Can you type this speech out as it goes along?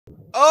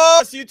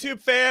Oh, YouTube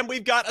fam,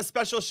 we've got a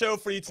special show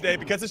for you today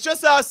because it's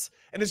just us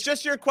and it's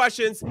just your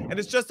questions and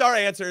it's just our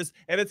answers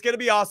and it's going to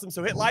be awesome.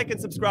 So hit like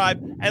and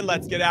subscribe and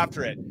let's get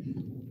after it.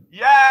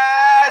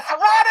 Yes!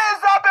 What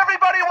is up,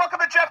 everybody? Welcome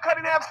to Jeff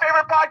Cunningham's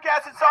favorite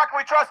podcast in soccer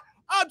we trust.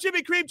 I'm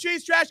Jimmy Cream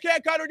Cheese, Trash Can,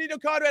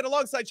 Conrad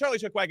alongside Charlie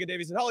Chuckwagon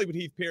Davies and Hollywood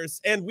Heath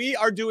Pearce. And we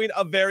are doing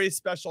a very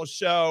special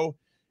show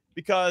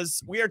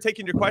because we are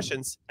taking your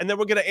questions and then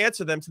we're going to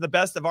answer them to the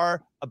best of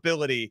our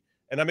ability.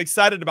 And I'm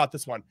excited about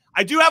this one.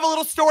 I do have a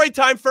little story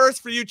time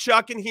first for you,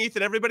 Chuck and Heath,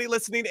 and everybody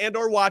listening and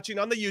or watching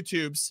on the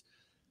YouTubes.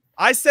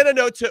 I sent a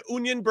note to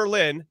Union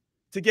Berlin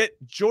to get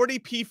Jordy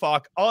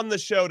Pefok on the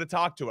show to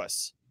talk to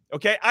us.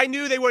 Okay, I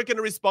knew they weren't going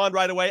to respond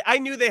right away. I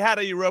knew they had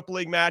a Europa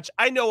League match.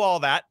 I know all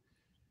that.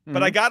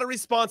 But I got a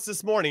response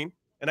this morning,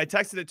 and I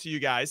texted it to you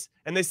guys,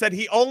 and they said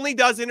he only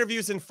does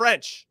interviews in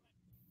French.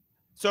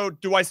 So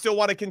do I still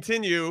want to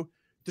continue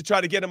to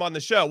try to get him on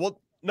the show?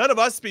 Well, none of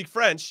us speak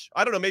French.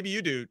 I don't know. Maybe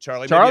you do,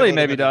 Charlie. Charlie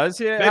maybe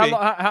does. Yeah. Maybe.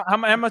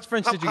 How much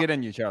French did you get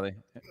in you, Charlie?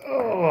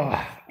 Oh,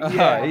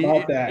 yeah,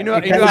 about that. You know how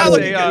to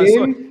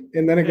say,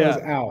 and then it goes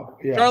out.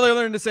 Yeah. Charlie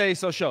learned to say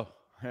so show.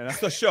 You know?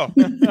 So show.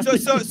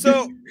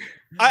 So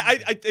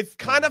it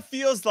kind of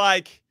feels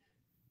like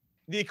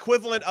the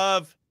equivalent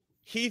of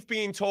Heath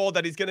being told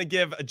that he's going to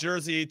give a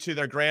jersey to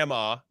their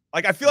grandma.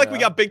 Like, I feel like we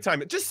got big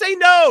time. Just say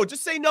no.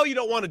 Just say no. You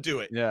don't want to do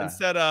it. Yeah.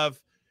 Instead of,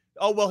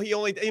 oh, well,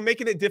 he's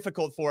making it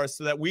difficult for us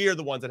so that we are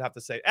the ones that have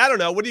to say. I don't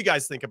know. What do you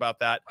guys think about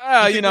that?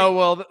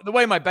 Well, the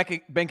way my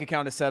bank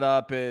account is set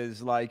up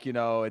is like,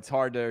 it's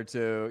harder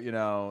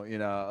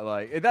to,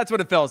 like that's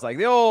what it feels like.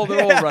 The old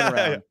run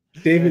around.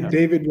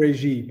 David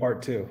Regie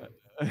part 2.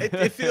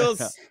 It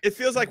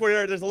feels like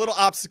there's a little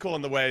obstacle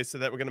in the way so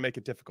that we're going to make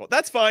it difficult.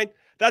 That's fine.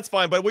 That's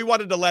fine. But we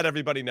wanted to let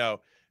everybody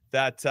know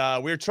that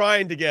we're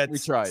trying to get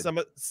some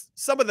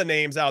of the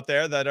names out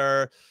there that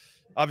are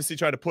obviously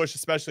trying to push,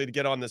 especially to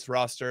get on this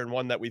roster, and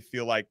one that we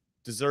feel like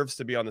deserves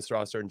to be on this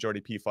roster, and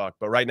Jordy Pefok.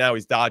 But right now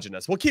he's dodging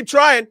us. We'll keep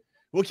trying.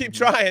 We'll keep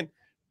trying.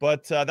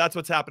 But that's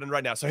what's happening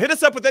right now. So hit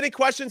us up with any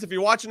questions if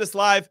you're watching us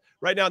live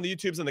right now in the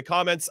YouTubes and the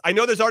comments. I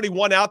know there's already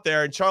one out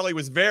there, and Charlie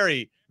was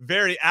very,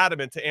 very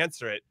adamant to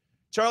answer it.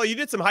 Charlie, you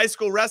did some high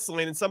school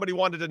wrestling, and somebody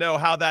wanted to know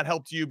how that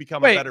helped you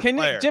become a better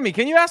player. Jimmy,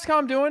 can you ask how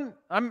I'm doing?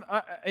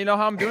 You know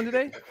how I'm doing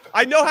today?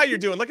 I know how you're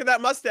doing. Look at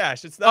that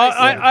mustache. It's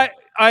nice.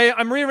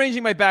 I'm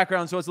rearranging my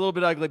background, so it's a little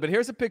bit ugly. But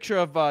here's a picture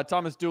of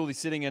Thomas Dooley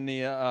sitting in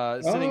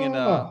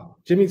the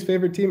Jimmy's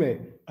favorite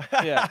teammate.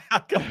 Yeah,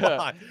 come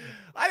on.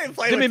 I didn't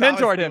play. Jimmy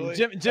mentored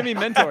him. Jimmy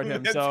mentored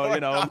him. So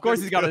of course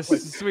he's got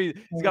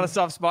a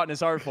soft spot in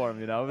his heart for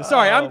him.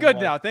 Sorry, I'm good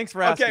now. Thanks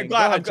for asking.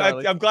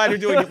 Okay, I'm glad you're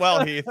doing it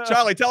well, Heath.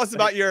 Charlie, tell us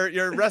about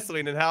your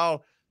wrestling and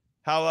how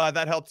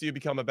that helped you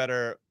become a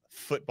better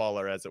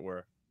footballer, as it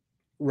were.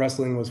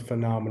 Wrestling was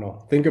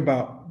phenomenal. Think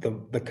about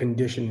the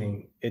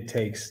conditioning it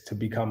takes to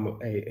become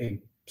a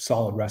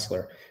solid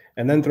wrestler,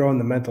 and then throw in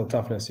the mental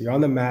toughness. You're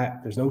on the mat.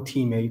 There's no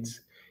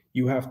teammates.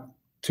 You have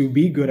to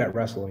be good at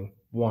wrestling.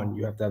 One,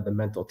 you have to have the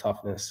mental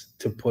toughness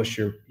to push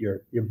your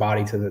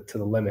body to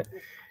the limit.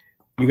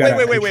 You got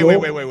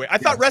wait. I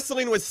thought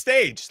wrestling was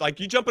staged. Like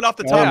you jumping off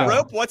the top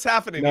rope. What's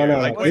happening here?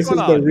 No.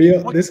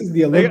 This is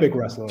the Olympic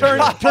wrestling.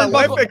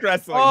 Olympic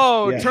wrestling.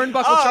 Oh, yeah.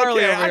 Turnbuckle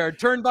Charlie over here.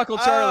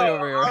 Turnbuckle Charlie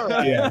over here. All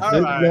right. Yeah. All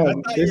right.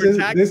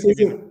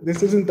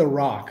 This isn't The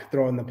Rock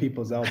throwing the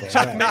people's elbow.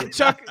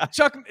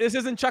 Chuck. This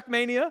isn't Chuck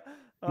Mania.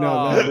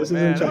 No, this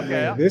isn't Chuck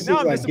Mania. This is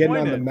like getting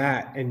on the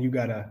mat and you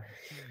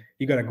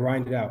gotta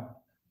grind it out.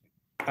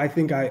 I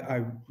think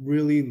I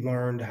really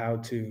learned how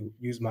to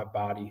use my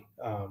body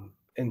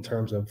in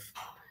terms of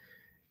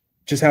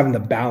just having the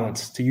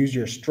balance to use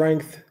your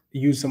strength,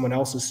 use someone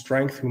else's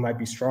strength who might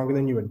be stronger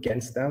than you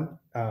against them.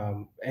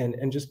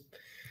 And just,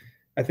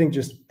 I think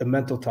just the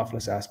mental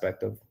toughness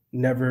aspect of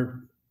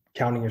never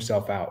counting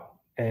yourself out.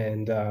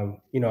 And,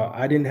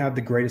 I didn't have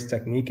the greatest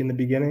technique in the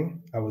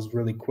beginning. I was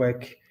really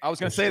quick. I was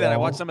going to say that. I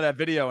watched some of that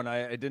video and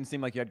it didn't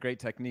seem like you had great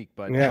technique,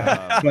 but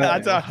yeah,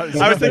 I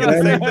was thinking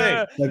the same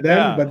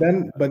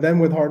thing. But then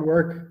with hard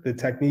work, the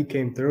technique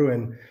came through,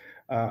 and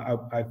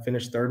I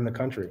finished 3rd in the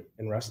country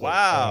in wrestling.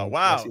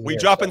 Wow. We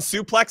dropping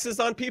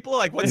suplexes on people?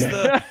 Like what's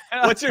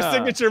your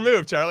signature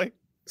move, Charlie?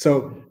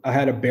 So I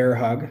had a bear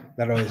hug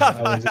that I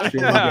was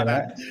extremely good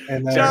at.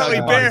 And then,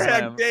 Charlie Bear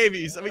Hug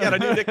Davies. We got a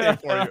new nickname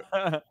for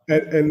you.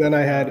 And then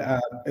I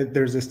had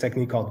there's this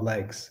technique called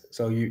legs.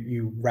 So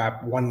you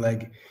wrap one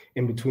leg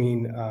in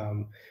between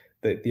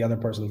the other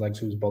person's legs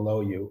who's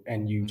below you,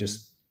 and you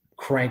just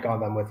crank on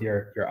them with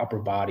your upper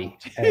body.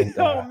 And,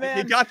 oh man,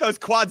 you got those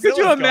quads. Could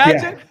you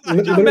imagine? Yeah,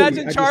 could you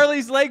imagine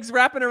Charlie's legs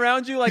wrapping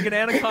around you like an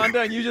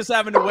anaconda, and you just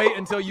having to wait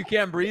until you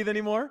can't breathe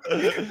anymore?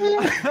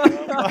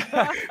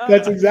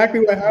 That's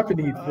exactly what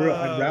happened.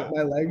 I wrapped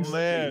my legs.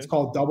 It's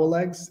called double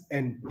legs,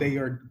 and they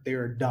are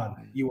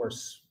done. You are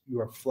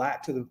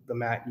flat to the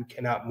mat. You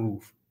cannot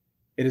move.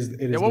 It is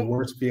the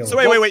worst feeling. So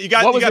wait.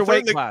 What was your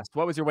weight class?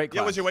 What was your weight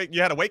class?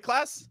 You had a weight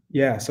class?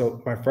 Yeah.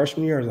 So my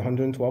freshman year was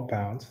 112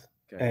 pounds.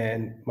 Okay.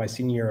 And my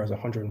senior year was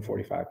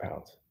 145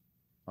 pounds.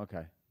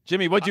 Okay.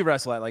 Jimmy, what'd you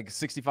wrestle at? Like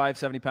 65,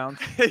 70 pounds?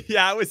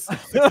 Yeah, I was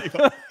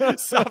 65,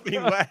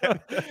 sopping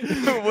wet.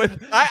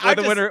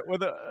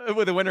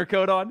 with a winter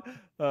coat on.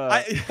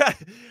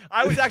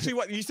 I was actually,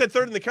 what you said,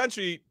 third in the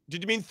country.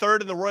 Did you mean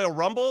third in the Royal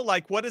Rumble?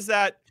 Like, what is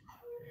that?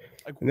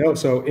 Like, no,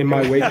 so in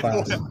my weight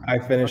class, I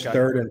finished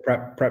third in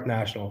prep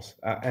nationals,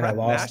 and I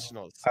lost.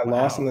 I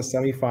lost in the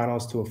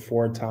semifinals to a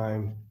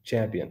 4-time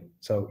champion.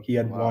 So he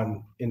had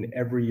won in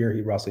every year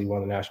he wrestled. He won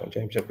the national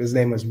championship. His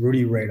name was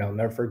Rudy Raid. I'll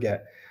never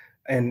forget.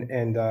 And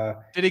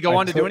did he go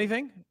on to do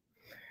anything?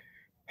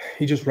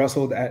 He just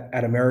wrestled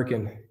at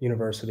American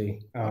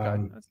University.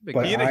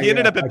 But he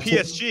ended up at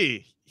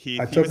PSG. He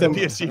was at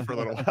PSG for a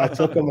little while. I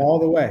took him all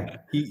the way.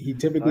 He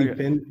typically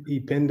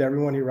pinned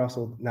everyone he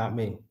wrestled, not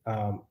me.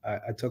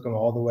 I took him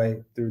all the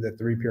way through the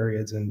 3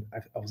 periods, and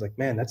I was like,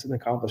 man, that's an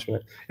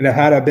accomplishment. And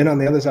had I been on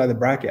the other side of the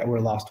bracket, I would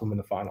have lost to him in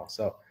the final.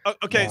 So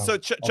okay, so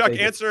Chuck,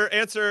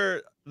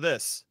 answer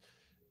this.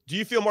 Do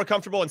you feel more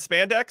comfortable in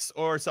spandex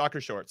or soccer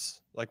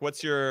shorts? Like,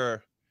 what's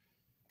your?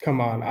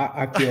 Come on,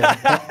 I feel.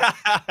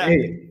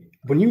 Hey,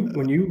 when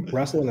you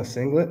wrestle in a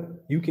singlet,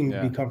 you can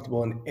be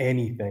comfortable in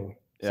anything.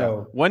 Yeah.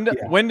 So when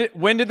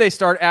did they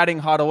start adding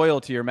hot oil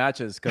to your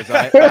matches? Because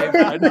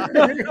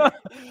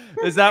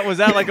was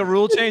that like a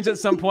rule change at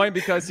some point?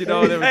 Because they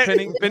were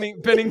pinning.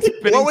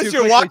 What was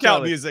your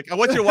walkout music?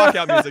 What's your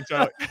walkout music,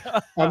 Joe?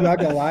 I'm not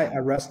gonna lie. I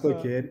wrestled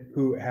a kid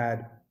who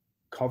had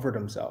covered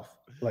himself,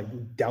 like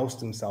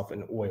doused himself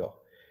in oil.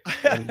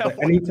 And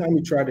anytime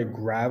you tried to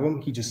grab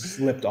him, he just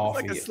slipped off.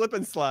 Like a slip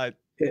and slide.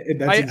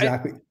 That's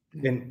exactly.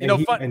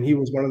 And he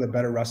was one of the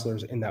better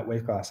wrestlers in that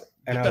weight class.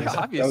 And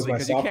that was my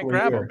sophomore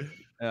year.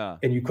 Yeah.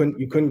 And you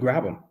couldn't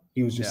grab him.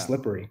 He was just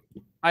slippery.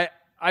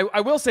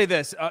 I will say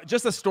this,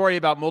 just a story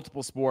about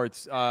multiple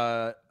sports.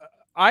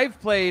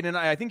 I've played, and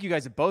I think you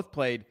guys have both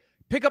played,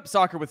 pickup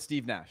soccer with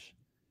Steve Nash.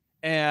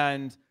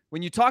 And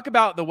when you talk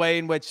about the way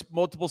in which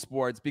multiple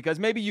sports, because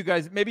maybe you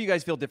guys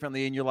feel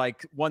differently and you're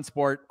like one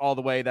sport all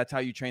the way, that's how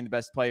you train the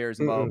best players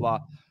and blah, blah, blah.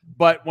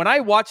 But when I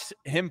watched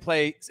him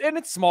play, and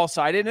it's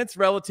small-sided, and it's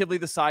relatively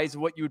the size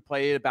of what you would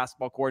play at a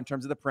basketball court in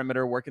terms of the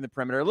perimeter, working the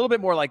perimeter, a little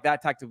bit more like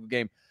that tactical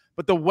game.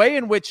 But the way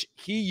in which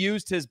he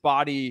used his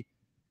body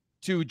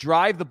to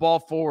drive the ball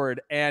forward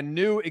and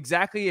knew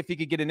exactly if he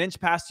could get an inch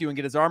past you and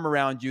get his arm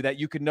around you that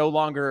you could no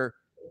longer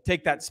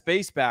take that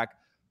space back.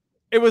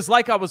 It was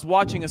like I was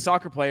watching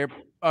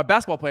a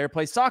basketball player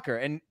play soccer.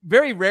 And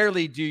very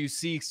rarely do you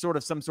see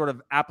some sort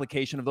of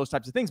application of those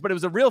types of things. But it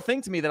was a real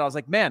thing to me that I was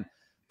like, man,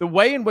 the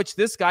way in which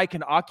this guy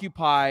can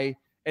occupy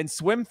and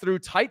swim through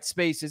tight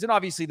spaces, and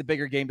obviously the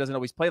bigger game doesn't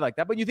always play like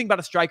that, but you think about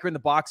a striker in the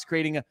box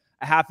creating a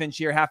half inch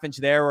here, half inch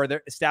there, or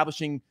they're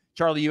establishing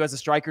Charlie Yu as a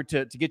striker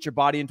to get your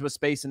body into a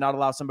space and not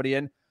allow somebody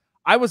in.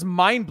 I was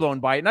mind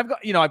blown by it.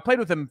 And I've played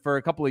with him for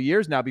a couple of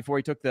years now before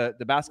he took the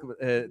basketball,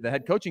 the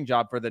head coaching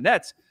job for the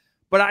Nets.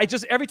 But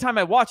every time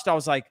I watched, I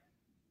was like,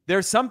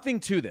 there's something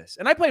to this.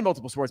 And I played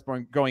multiple sports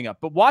growing up,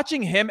 but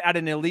watching him at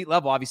an elite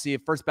level, obviously a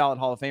first ballot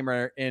Hall of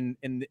Famer in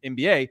the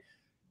NBA,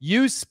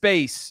 use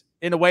space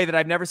in a way that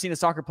I've never seen a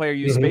soccer player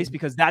use space,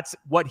 because that's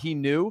what he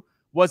knew,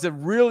 was a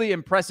really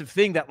impressive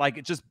thing that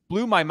it just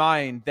blew my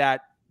mind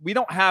that we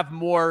don't have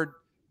more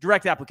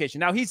direct application.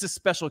 Now he's a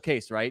special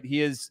case, right?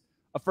 He is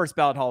a first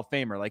ballot Hall of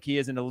Famer. Like, he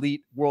is an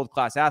elite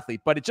world-class athlete,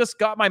 but it just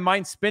got my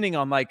mind spinning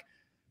on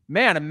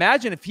man,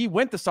 imagine if he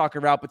went the soccer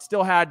route, but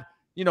still had,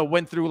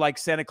 went through like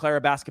Santa Clara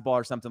basketball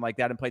or something like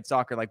that and played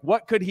soccer. Like,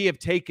 what could he have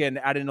taken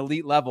at an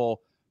elite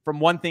level from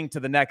one thing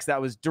to the next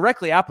that was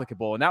directly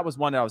applicable? And that was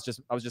one that I was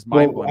just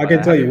mind blown. I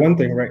can tell you one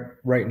thing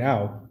right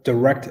now,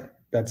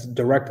 that's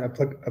direct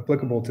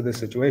applicable to this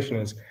situation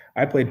is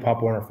I played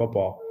Pop Warner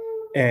football,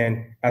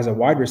 and as a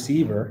wide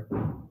receiver,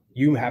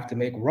 you have to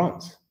make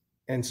runs.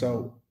 And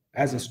so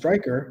as a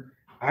striker,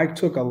 I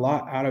took a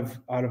lot out of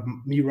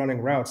me running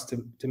routes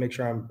to make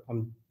sure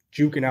I'm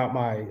juking out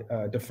my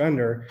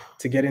defender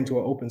to get into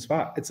an open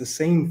spot. It's the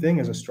same thing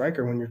as a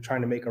striker when you're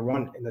trying to make a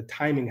run, and the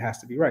timing has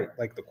to be right.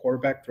 Like, the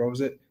quarterback throws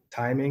it,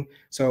 timing.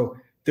 So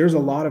there's a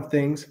lot of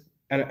things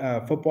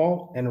at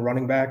football, and a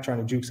running back trying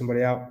to juke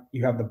somebody out.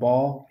 You have the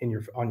ball on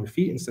your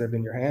feet instead of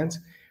in your hands.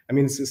 I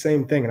mean, it's the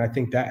same thing, and I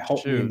think that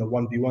helped me in the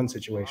 1v1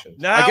 situation.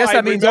 I guess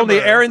that means only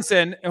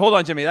Aronson. Hold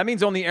on, Jimmy. That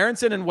means only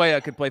Aronson and Weah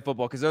could play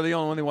football, because they're the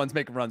only ones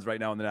making runs right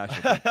now in the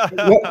national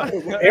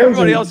team.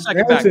 Everybody else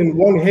checking back.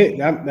 One hit,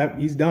 that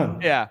he's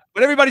done. Yeah,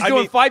 but everybody's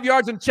doing 5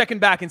 yards and checking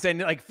back and saying,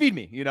 like, feed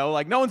me.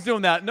 Like, no one's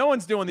doing that. No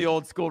one's doing the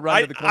old school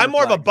run to the corner. I'm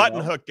more of a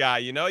button hook guy.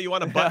 You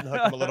want to button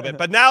hook him a little bit.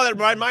 But now that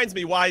reminds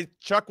me why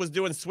Chuck was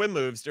doing swim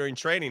moves during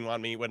training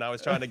on me when I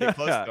was trying to get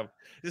close to him.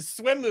 Just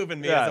swim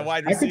moving me as a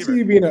wide receiver. I could see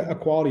you being a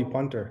quality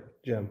punter,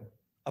 Jim.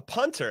 A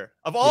punter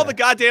of all the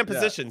goddamn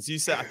positions. You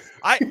said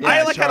I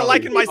kind of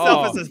liken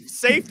myself as a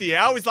safety.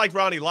 I always liked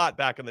Ronnie Lott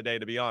back in the day,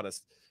 to be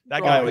honest.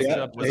 That guy was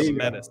a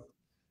menace.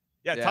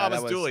 Yeah,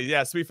 Thomas Dooley.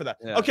 Yeah, sweet for that.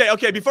 Yeah.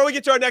 Okay. Before we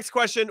get to our next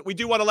question, we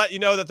do want to let you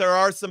know that there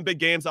are some big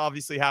games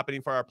obviously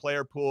happening for our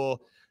player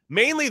pool.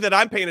 Mainly that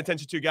I'm paying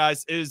attention to,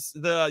 guys, is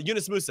the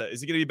Yunus Musa.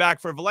 Is he going to be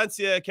back for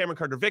Valencia? Cameron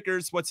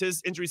Carter-Vickers, what's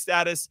his injury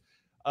status?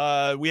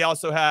 We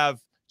also have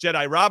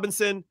Jedi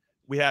Robinson.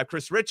 We have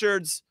Chris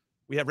Richards.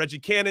 We have Reggie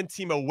Cannon,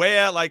 Timo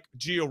Weah, like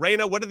Gio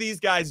Reyna. What are these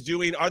guys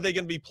doing? Are they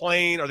going to be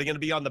playing? Are they going to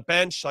be on the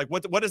bench? Like,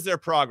 what is their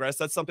progress?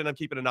 That's something I'm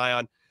keeping an eye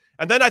on.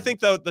 And then I think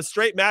the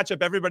straight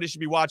matchup everybody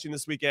should be watching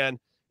this weekend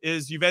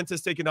is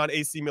Juventus taking on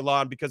AC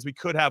Milan, because we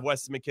could have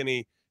Weston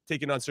McKennie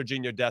taking on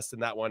Serginho Dest in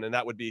that one, and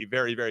that would be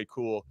very, very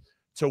cool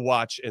to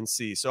watch and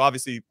see. So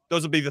obviously,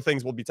 those will be the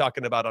things we'll be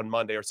talking about on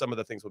Monday, or some of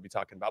the things we'll be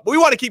talking about. But we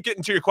want to keep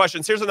getting to your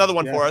questions. Here's another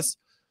one for us.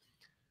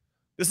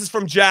 This is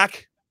from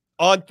Jack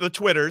on the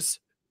Twitters.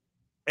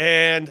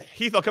 And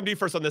Heath, I'll come to you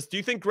first on this. Do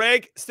you think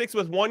Greg sticks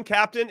with one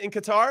captain in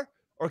Qatar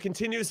or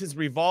continues his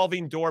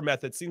revolving door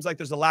method? Seems like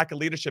there's a lack of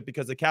leadership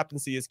because the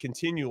captaincy is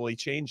continually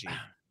changing.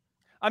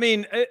 I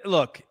mean,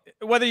 look,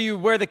 whether you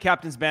wear the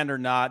captain's band or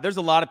not, there's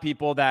a lot of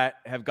people that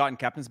have gotten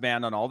captain's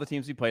band on all the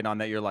teams we played on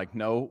that you're like,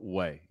 no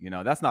way. You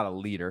know, that's not a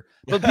leader.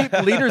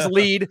 But leaders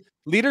lead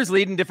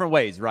in different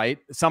ways, right?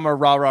 Some are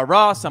rah, rah,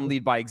 rah. Some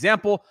lead by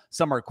example.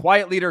 Some are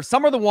quiet leaders.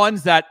 Some are the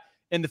ones that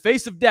in the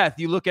face of death,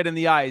 you look at in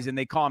the eyes and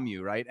they calm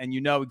you, right? And you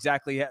know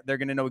exactly, they're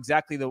going to know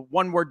exactly the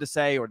one word to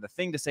say or the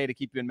thing to say to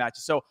keep you in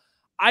matches. So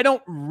I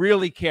don't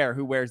really care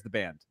who wears the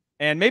band.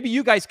 And maybe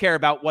you guys care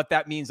about what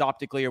that means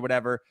optically or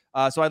whatever.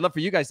 So I'd love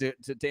for you guys to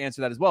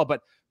answer that as well. But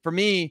for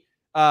me,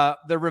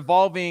 the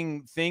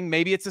revolving thing,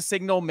 maybe it's a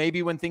signal.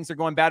 Maybe when things are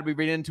going bad, we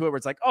read into it where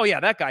it's like, oh yeah,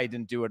 that guy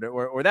didn't do it,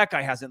 or that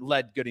guy hasn't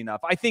led good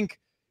enough. I think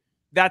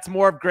that's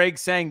more of Greg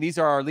saying these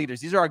are our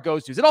leaders. These are our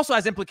go-tos. It also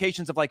has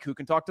implications of like who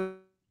can talk to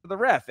the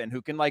ref and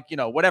who can, like, you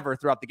know, whatever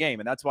throughout the game.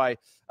 And that's why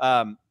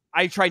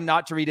I try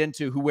not to read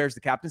into who wears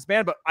the captain's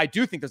band, but I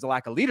do think there's a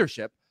lack of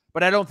leadership.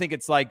 But I don't think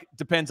it's like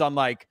depends on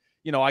like,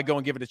 you know, I go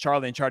and give it to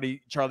Charlie and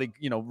Charlie,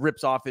 you know,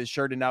 rips off his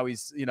shirt and now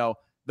he's, you know,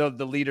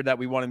 the leader that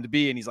we want him to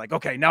be. And he's like,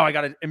 okay, now I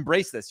got to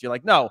embrace this. You're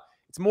like, no,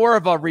 it's more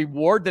of a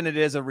reward than it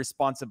is a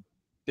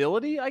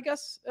responsibility, I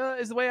guess,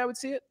 is the way I would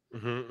see it.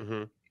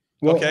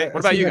 Well, okay.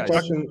 What about you guys?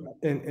 Question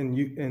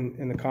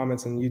in the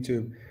comments on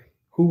YouTube,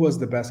 who was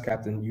the best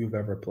captain you've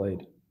ever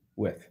played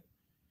with?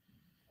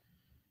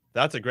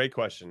 That's a great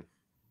question.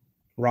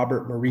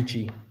 Robert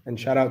Marici. And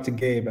shout out to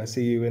Gabe. I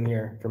see you in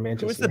here from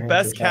Manchester. Who's the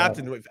best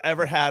captain we've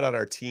ever had on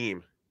our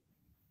team?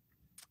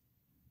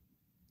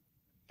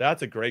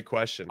 That's a great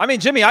question. I mean,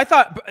 Jimmy, I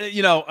thought,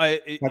 you know,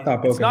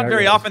 it's not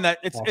very often that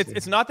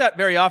it's not that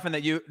very often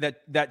that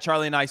that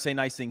Charlie and I say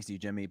nice things to you,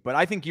 Jimmy. But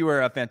I think you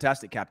were a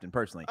fantastic captain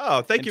personally.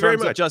 Oh, thank you very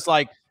much. Just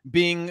like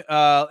being,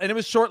 and it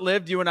was short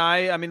lived. You and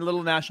I mean, a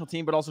little national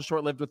team, but also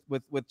short lived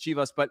with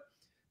Chivas. But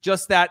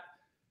just that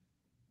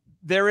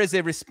there is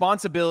a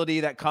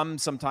responsibility that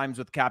comes sometimes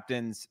with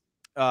captains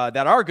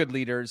that are good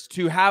leaders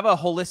to have a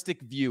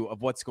holistic view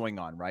of what's going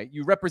on. Right?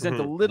 You represent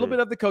a little bit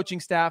of the coaching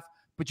staff,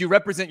 but you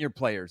represent your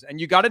players, and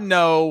you got to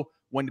know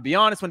when to be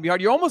honest, when to be hard.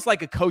 You're almost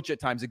like a coach at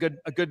times, a good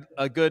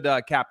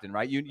captain,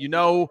 right? You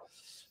know,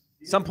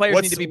 some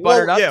players need to be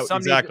buttered up. Yeah, some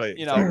exactly.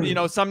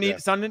 Need,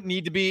 some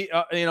need to be,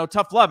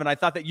 tough love. And I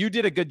thought that you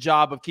did a good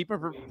job of keeping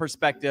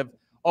perspective,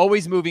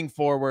 always moving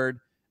forward,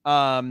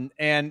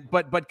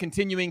 but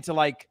continuing to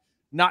like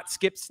not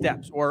skip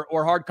steps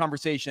or hard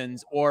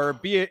conversations, or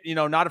be,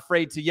 not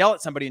afraid to yell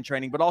at somebody in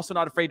training, but also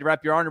not afraid to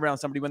wrap your arm around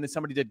somebody when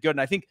somebody did good. And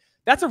I think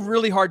that's a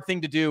really hard thing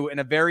to do in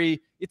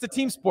it's a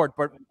team sport,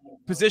 but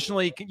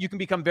positionally you can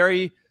become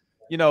very,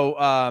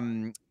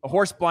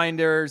 horse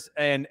blinders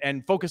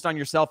and focused on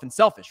yourself and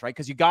selfish, right?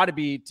 Because you got to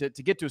be to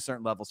get to a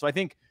certain level. So I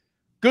think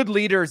good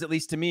leaders, at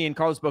least to me, and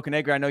Carlos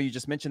Bocanegra, I know you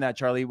just mentioned that,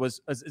 Charlie,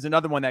 is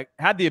another one that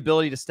had the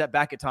ability to step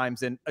back at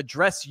times and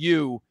address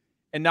you,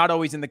 and not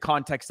always in the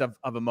context of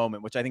a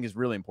moment, which I think is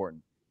really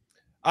important.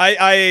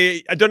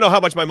 I don't know how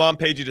much my mom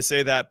paid you to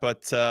say that,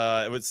 but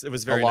it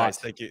was very nice.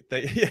 Thank you.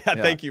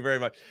 Thank you very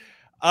much.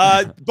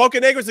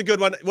 Bocanegra's a good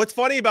one. What's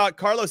funny about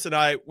Carlos and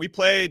I, we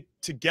played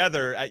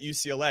together at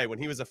UCLA when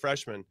he was a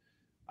freshman.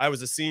 I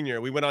was a senior.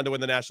 We went on to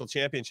win the national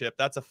championship.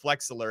 That's a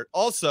flex alert.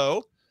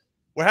 Also,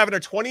 we're having our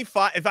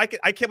 25, I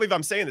can't believe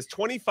I'm saying this,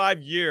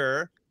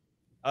 25-year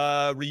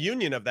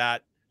reunion of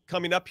that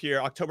coming up here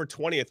October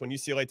 20th when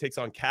UCLA takes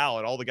on Cal,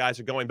 and all the guys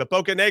are going. But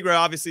Bocanegra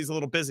obviously is a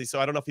little busy,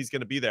 so I don't know if he's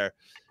going to be there.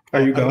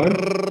 Are you going?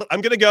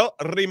 I'm going to go.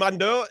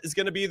 Rimando is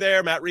going to be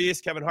there. Matt Reese,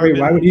 Kevin Hartman. Wait,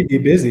 why would he be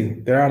busy?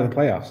 They're out of the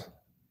playoffs.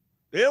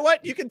 You know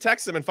what? You can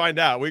text him and find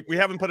out. We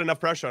haven't put enough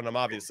pressure on him,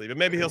 obviously, but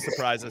maybe he'll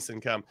surprise us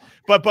and come.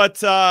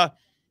 But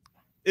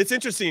it's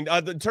interesting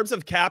in terms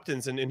of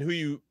captains and who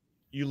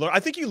you learn.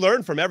 I think you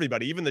learn from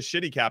everybody, even the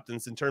shitty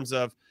captains, in terms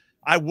of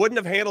I wouldn't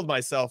have handled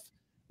myself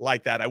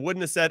like that. I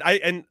wouldn't have said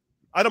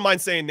I don't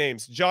mind saying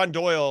names. John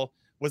Doyle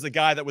was a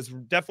guy that was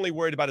definitely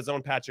worried about his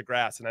own patch of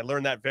grass. And I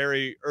learned that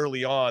very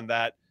early on,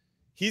 that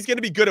he's going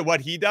to be good at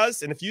what he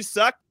does. And if you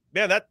suck,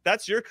 man,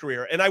 that's your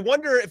career. And I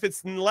wonder if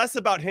it's less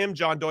about him,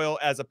 John Doyle,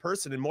 as a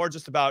person, and more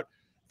just about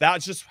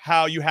that's just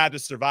how you had to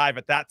survive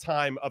at that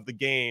time of the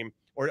game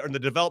or the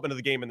development of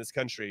the game in this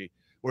country,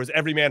 whereas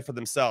every man for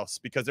themselves,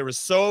 because there was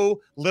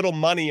so little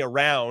money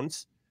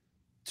around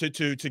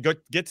to go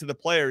get to the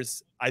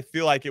players, I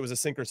feel like it was a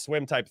sink or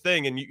swim type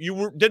thing. And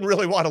you didn't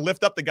really want to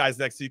lift up the guys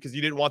next to you because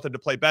you didn't want them to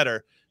play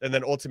better and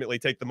then ultimately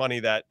take the money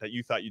that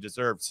you thought you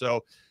deserved.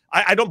 So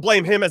I don't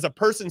blame him as a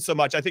person so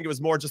much. I think it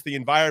was more just the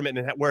environment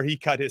and where he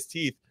cut his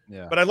teeth.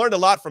 Yeah. But I learned a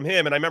lot from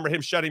him. And I remember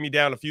him shutting me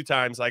down a few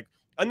times, like,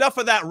 enough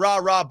of that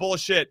rah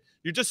bullshit.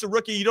 You're just a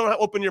rookie. You don't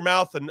open your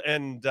mouth.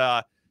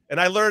 And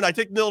I learned, I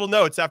take little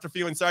notes after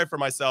feeling sorry for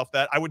myself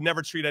that I would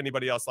never treat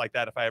anybody else like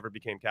that if I ever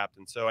became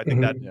captain. So I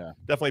think that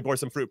definitely bore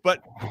some fruit.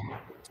 But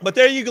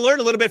there you can learn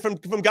a little bit from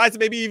guys that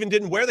maybe even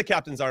didn't wear the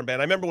captain's armband.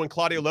 I remember when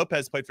Claudio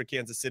Lopez played for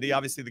Kansas City.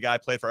 Obviously, the guy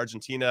played for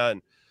Argentina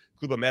and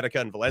Club America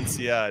and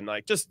Valencia and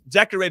like just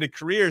decorated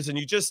careers. And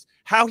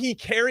how he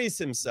carries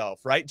himself,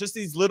 right? Just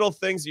these little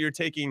things that you're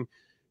taking.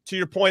 To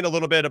your point a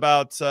little bit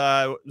about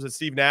was it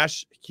Steve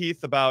Nash,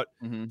 Keith, about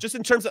just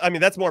in terms of, I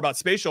mean, that's more about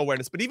spatial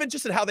awareness, but even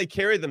just in how they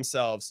carry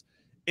themselves,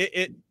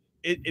 it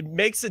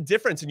makes a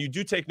difference. And you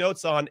do take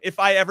notes on, if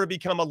I ever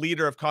become a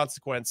leader of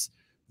consequence,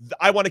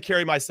 I want to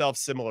carry myself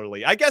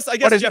similarly. I guess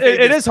it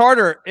is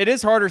harder. It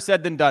is harder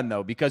said than done,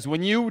 though, because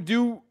when you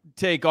do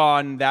take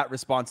on that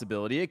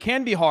responsibility, it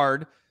can be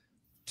hard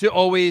to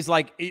always,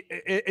 like,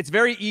 it's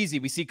very easy.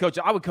 We see coach.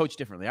 I would coach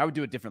differently. I would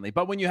do it differently.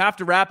 But when you have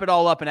to wrap it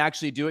all up and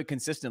actually do it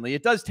consistently,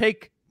 it does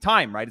take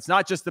time, right? It's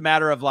not just the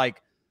matter of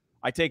like,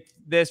 I take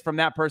this from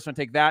that person, I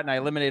take that, and I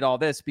eliminate all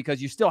this,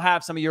 because you still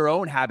have some of your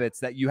own habits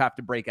that you have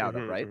to break out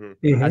of, right?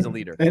 As a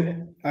leader.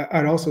 And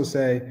I'd also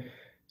say,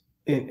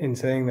 in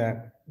saying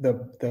that,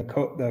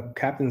 the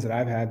captains that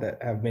I've had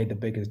that have made the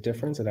biggest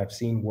difference that I've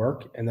seen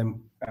work, and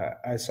then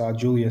I saw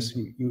Julius,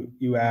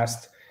 you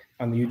asked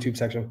on the YouTube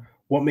section,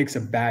 what makes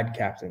a bad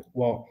captain?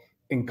 Well,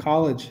 in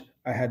college,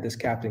 I had this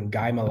captain,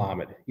 Guy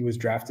Malamed. He was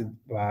drafted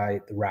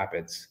by the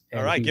Rapids.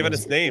 All right, giving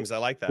us names. I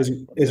like that.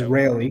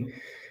 Israeli.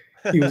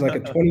 He was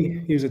like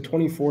he was a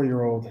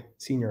 24-year-old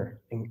senior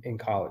in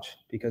college,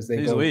 because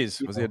they go. Was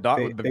he a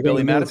doctor with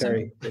Billy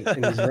Madison?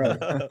 In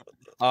Israel.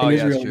 In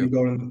Israel, you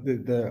go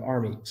in the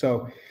army.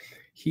 So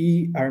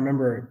I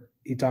remember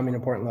he taught me an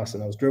important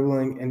lesson. I was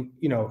dribbling, and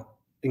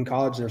in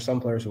college, there are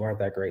some players who aren't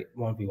that great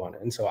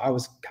 1v1. And so I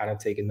was kind of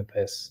taking the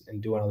piss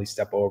and doing all these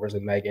step overs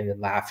with Megan and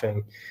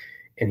laughing.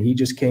 And he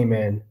just came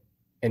in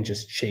and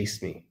just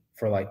chased me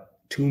for like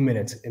 2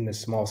 minutes in this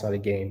small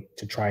sided game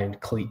to try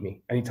and cleat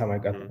me anytime I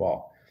got the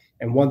ball.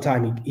 And one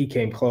time he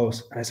came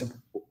close, and I said,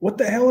 what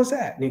the hell is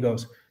that? And he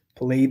goes,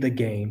 play the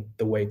game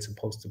the way it's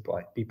supposed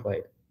to be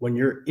played. When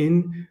you're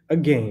in a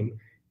game,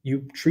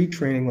 you treat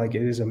training like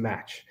it is a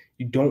match.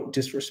 You don't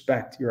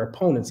disrespect your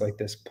opponents like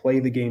this.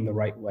 Play the game the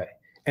right way.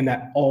 And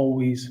that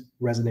always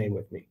resonated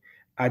with me.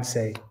 I'd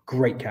say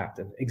great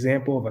captain.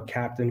 Example of a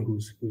captain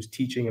who's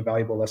teaching a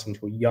valuable lesson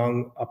to a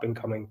young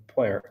up-and-coming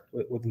player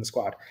within the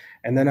squad.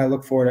 And then I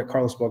look forward at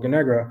Carlos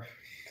Bocanegra.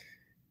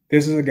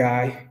 This is a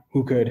guy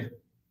who could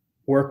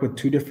work with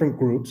two different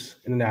groups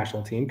in the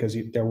national team, because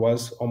there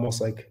was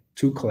almost like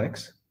 2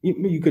 cliques.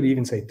 You could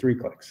even say 3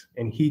 cliques.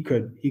 And he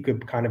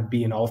could kind of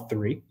be in all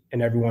 3,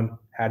 and everyone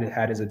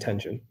had his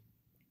attention,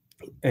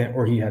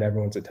 or he had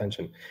everyone's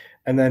attention.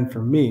 And then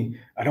for me,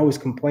 I'd always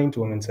complain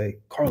to him and say,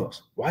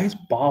 Carlos, why is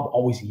Bob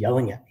always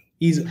yelling at me?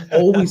 He's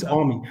always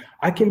on me.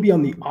 I can be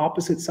on the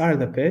opposite side of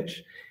the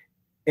pitch,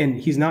 and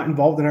he's not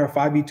involved in our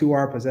 5v2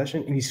 our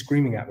possession, and he's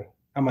screaming at me.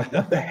 I'm like,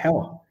 what the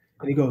hell?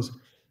 And he goes,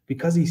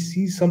 because he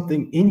sees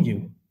something in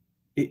you.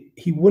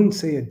 He wouldn't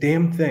say a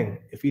damn thing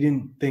if he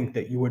didn't think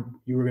that you were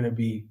going to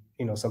be,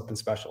 something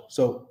special.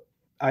 So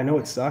I know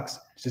it sucks.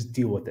 Just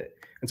deal with it.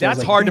 So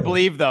that's hard to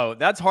believe, though.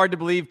 That's hard to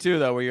believe, too,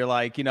 though, where you're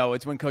like,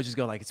 it's when coaches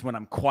go, like, it's when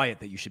I'm quiet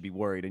that you should be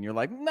worried. And you're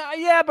like, nah,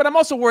 yeah, but I'm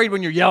also worried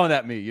when you're yelling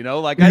at me,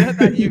 Like, this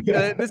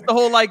is the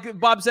whole, like,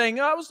 Bob saying,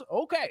 I was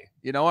okay.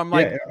 I'm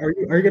like, are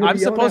you gonna I'm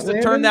supposed to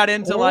turn that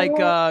into,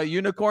 like,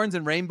 unicorns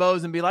and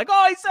rainbows and be like,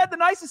 oh, he said the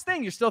nicest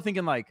thing. You're still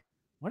thinking, like,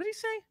 what did he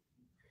say?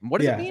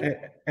 What does it mean?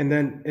 And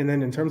then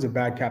in terms of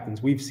bad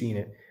captains, we've seen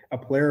it. A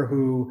player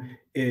who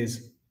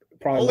is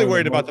probably only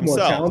worried about themselves.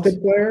 More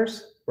talented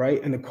players.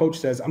 Right. And the coach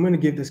says, I'm going to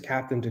give this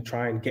captain to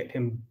try and get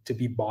him to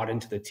be bought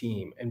into the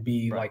team and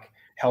be like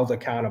held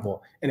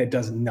accountable. And it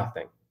does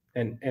nothing.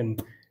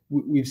 And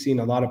we've seen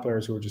a lot of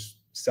players who are just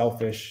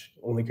selfish,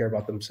 only care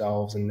about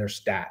themselves and their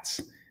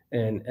stats,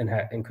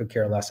 and could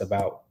care less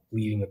about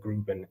leading a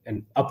group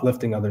and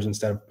uplifting others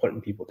instead of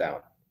putting people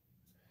down.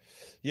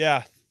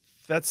 Yeah,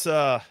 that's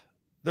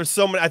there's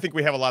so many. I think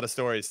we have a lot of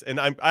stories, and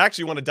I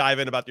actually want to dive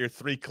in about your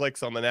 3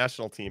 cliques on the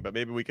national team, but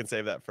maybe we can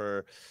save that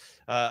for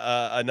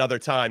another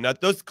time. Now,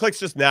 those cliques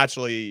just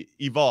naturally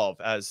evolve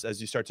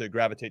as you start to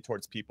gravitate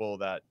towards people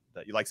that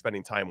you like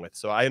spending time with.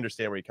 So I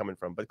understand where you're coming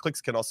from, but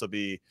cliques can also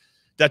be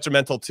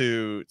detrimental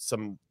to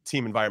some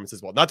team environments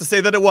as well. Not to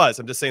say that it was.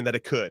 I'm just saying that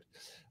it could.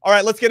 All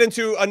right, let's get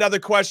into another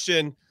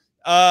question.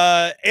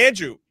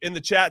 Andrew in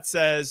the chat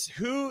says,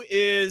 who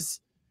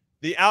is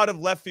the out of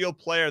left field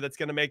player that's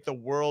going to make the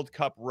World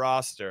Cup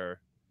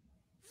roster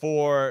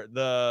for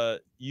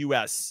the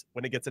U.S.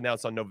 when it gets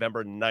announced on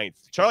November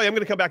 9th? Charlie, I'm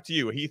going to come back to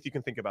you. Heath, you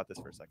can think about this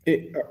for a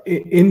second.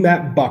 In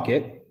that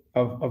bucket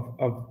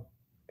of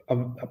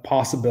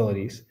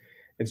possibilities,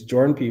 it's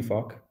Jordan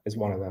Pefok is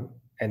one of them.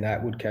 and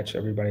that would catch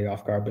everybody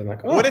off guard, being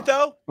like, "Oh, would it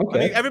though?" Okay.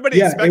 I mean,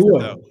 everybody expects it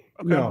though.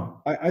 Okay.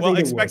 No, I think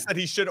expects that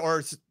he should,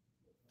 or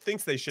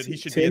thinks they should. He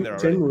should be in there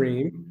already. Tim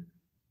Ream.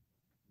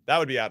 That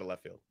would be out of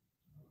left field.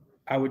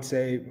 I would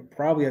say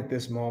probably at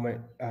this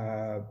moment,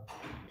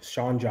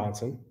 Sean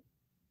Johnson,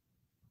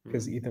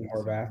 because Ethan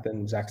Horvath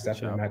and Zach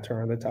Steffen and Matt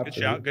Turner are the top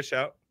three. Good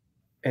shout.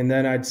 And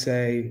then I'd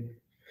say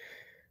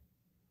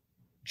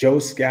Joe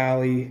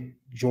Scally,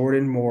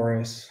 Jordan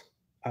Morris,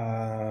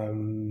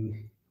 Arriola.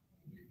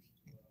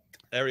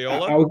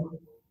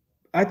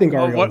 I think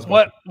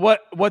Arriola.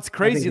 What's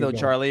crazy though,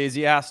 Charlie, is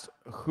he asked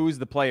who's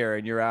the player,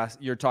 and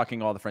you're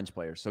talking all the French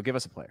players. So give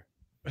us a player.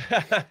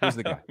 Who's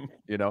the guy?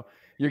 You know,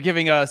 you're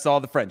giving us all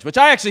the French, which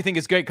I actually think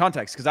is great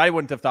context because I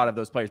wouldn't have thought of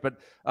those players. But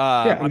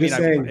I'm just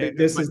saying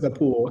this is the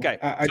pool. Okay,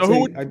 so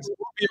who would be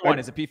your one?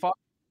 Is it Pefok?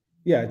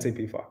 Yeah, I'd say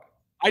Pefok.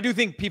 I do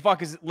think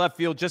Pefok is left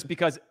field just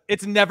because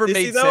it's never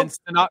made sense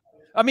to not.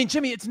 I mean,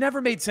 Jimmy, it's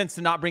never made sense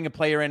to not bring a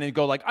player in and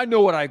go like, I know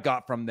what I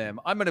got from them.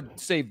 I'm going to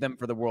save them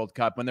for the World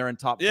Cup when they're in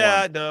top form.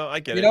 Yeah, no, I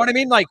get it. You know what I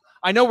mean? Like,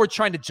 I know we're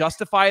trying to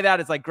justify that.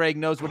 It's like Greg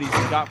knows what he's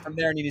got from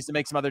there and he needs to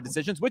make some other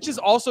decisions, which is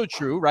also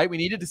true, right? We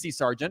needed to see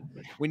Sargent.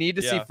 We need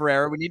to see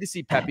Ferreira. We need to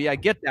see Pepe. I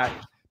get that.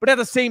 But at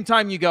the same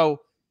time, you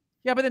go,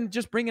 yeah, but then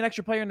just bring an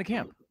extra player into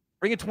camp.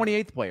 Bring a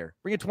 28th player.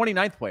 Bring a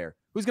 29th player.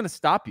 Who's going to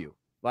stop you?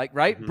 Like,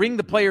 right? Bring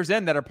the players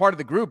in that are part of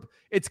the group.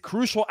 It's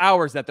crucial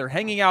hours that they're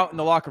hanging out in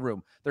the locker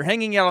room. They're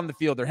hanging out on the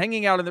field. They're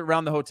hanging out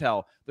around the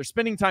hotel. They're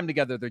spending time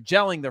together. They're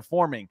gelling. They're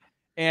forming.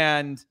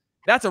 And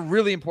that's a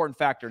really important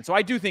factor. And so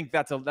I do think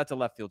that's a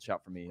left field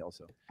shout for me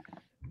also.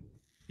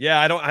 Yeah,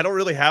 I don't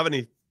really have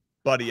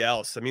anybody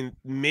else. I mean,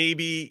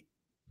 maybe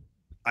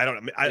I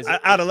don't know.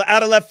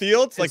 Out of left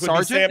field, like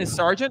is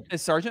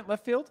Sargent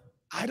left field?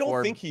 I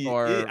don't think he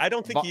is. I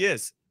don't think he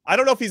is. I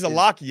don't know if he's a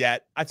lock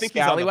yet. I think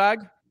Scallywag.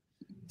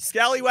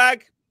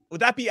 Scallywag,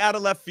 would that be out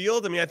of left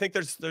field? I mean, I think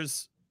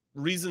there's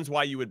reasons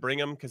why you would bring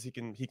him because he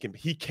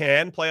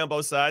can play on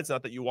both sides.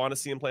 Not that you want to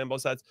see him play on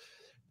both sides.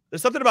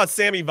 There's something about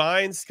Sammy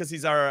Vines because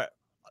he's that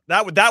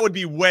would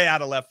be way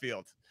out of left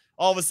field.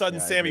 All of a sudden,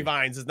 Sammy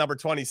Vines is number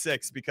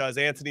 26 because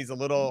Anthony's a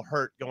little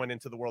hurt going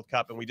into the World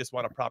Cup, and we just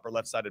want a proper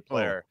left-sided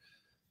player.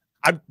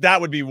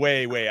 That would be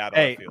way out of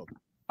left field.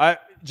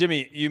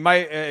 Jimmy, you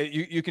might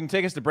you can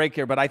take us to break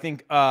here, but I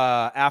think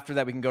after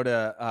that we can go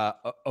to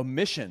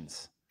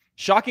omissions.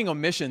 Shocking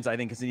omissions, I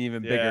think, is an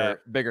even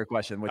bigger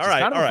question, which is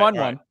kind of a fun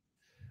one.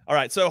 All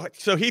right, so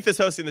Heath is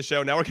hosting the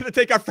show now. We're going to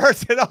take our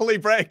first and only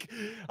break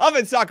of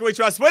In Soccer We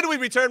Trust. When we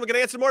return, we're going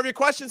to answer more of your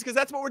questions because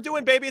that's what we're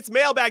doing, baby. It's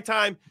mailbag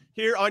time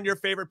here on your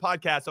favorite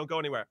podcast. Don't go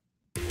anywhere.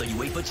 The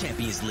UEFA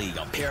Champions League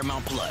on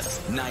Paramount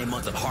Plus. 9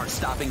 months of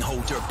heart-stopping,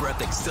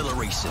 hold-your-breath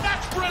exhilaration.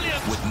 That's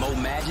brilliant! With more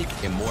magic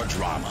and more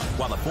drama.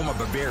 While a former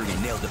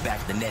Bavarian nails the back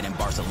of the net in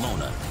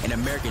Barcelona, an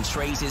American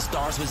trades his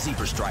stars with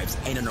zebra stripes,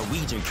 and a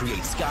Norwegian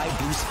creates sky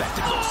blue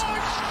spectacles.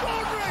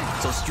 Oh,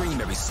 so stream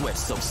every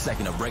sweat-soaked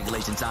second of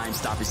regulation time,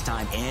 stoppage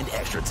time, and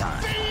extra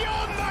time.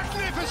 Beyond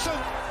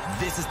magnificent!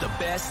 This is the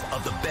best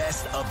of the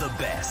best of the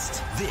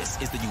best. This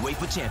is the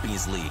UEFA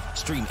Champions League.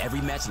 Stream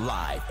every match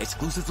live,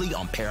 exclusively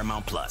on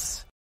Paramount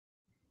Plus.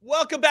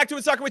 Welcome back to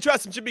In Soccer We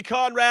Trust. I'm Jimmy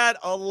Conrad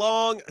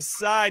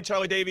alongside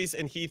Charlie Davies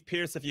and Heath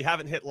Pearce. If you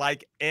haven't hit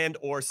like and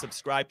or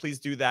subscribe, please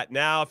do that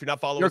now. If you're not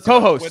following us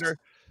on Twitter,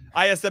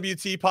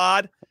 ISWT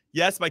Pod.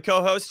 Yes, my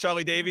co-host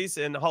Charlie Davies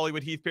and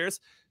Hollywood Heath Pearce.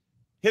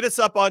 Hit us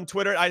up on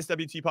Twitter,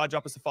 ISWT Pod.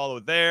 Drop us a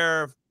follow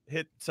there.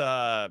 Hit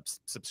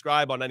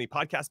subscribe on any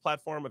podcast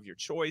platform of your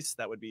choice.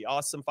 That would be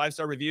awesome.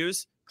 5-star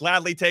reviews.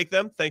 Gladly take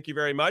them. Thank you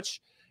very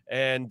much.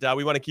 And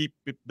we want to keep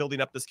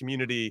building up this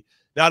community,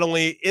 not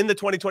only in the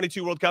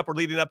 2022 World Cup or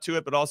leading up to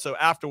it, but also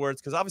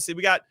afterwards, because obviously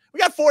we got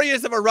 4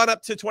 years of a run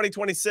up to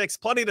 2026,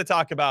 plenty to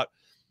talk about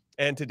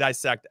and to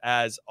dissect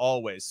as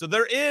always. So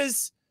there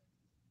is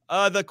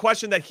the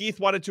question that Heath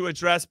wanted to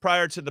address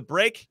prior to the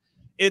break.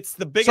 It's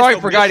the biggest. Sorry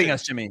for guiding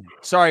us, Jimmy.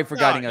 Sorry for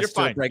guiding us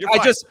to a break.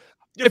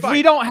 If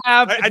we don't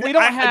have a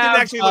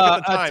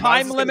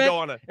time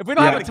limit, if we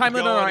don't have a time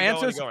limit on our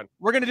answers,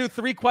 we're going to do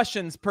 3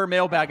 questions per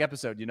mailbag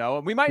episode, you know,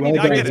 and we might need to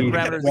create some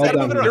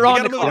parameters. You're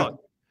on the clock.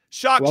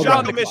 Shock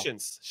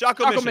omissions.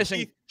 Shock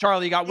omissions.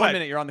 Charlie, you got 1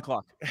 minute. You're on the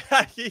clock.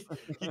 You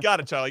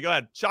got it, Charlie. Go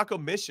ahead. Shock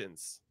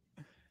omissions.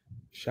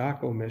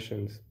 Shock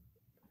omissions.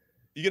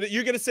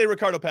 You're gonna say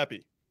Ricardo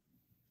Pepi?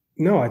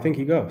 No, I think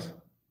he goes.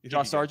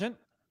 Josh Sargent?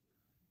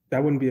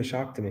 That wouldn't be a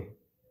shock to me.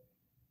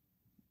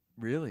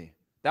 Really?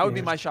 That would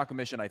be my shock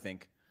omission, I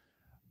think.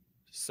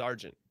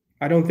 Sargent.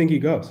 I don't think he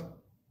goes.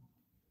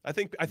 I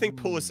think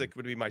Pulisic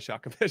would be my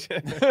shock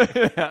omission.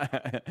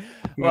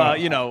 Well,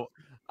 you know,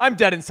 I'm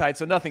dead inside,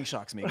 so nothing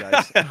shocks me,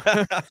 guys.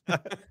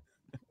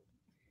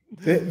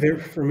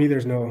 For me,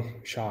 there's no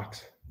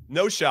shocks.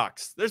 No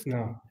shocks. There's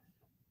no.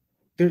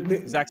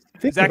 Zach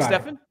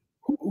Steffen?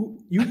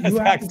 You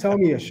have to tell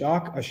me a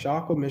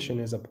shock omission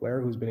is a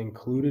player who's been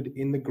included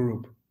in the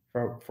group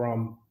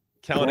from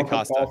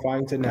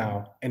qualifying to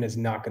now and is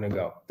not going to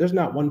go. There's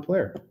not one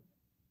player.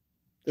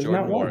 There's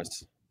Jordan not one.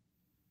 Morris.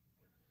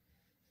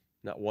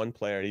 Not one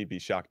player he'd be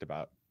shocked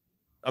about.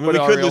 I mean, we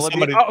could lose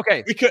somebody.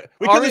 Okay. We could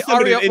lose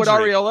somebody to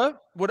injury.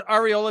 Would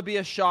Arriola be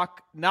a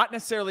shock? Not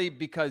necessarily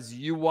because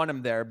you want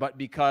him there, but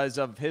because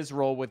of his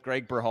role with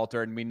Greg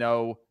Berhalter, and we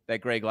know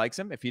that Greg likes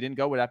him. If he didn't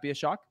go, would that be a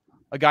shock?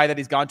 A guy that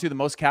he's gone to the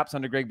most caps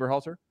under Greg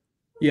Berhalter?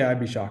 Yeah, I'd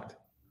be shocked.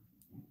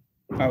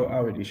 I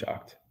would be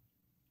shocked.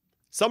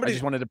 I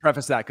just wanted to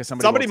preface that because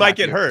somebody might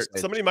get hurt.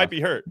 Somebody might be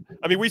hurt.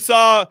 I mean, we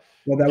saw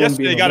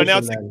yesterday got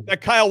announced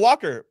that Kyle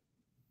Walker,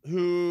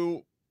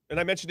 who, and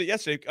I mentioned it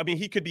yesterday, I mean,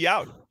 he could be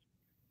out.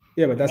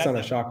 Yeah, but that's not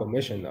a shock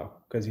omission though,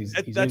 because he's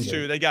that's injured.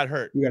 True. They got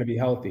hurt. You got to be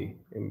healthy.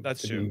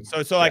 That's true.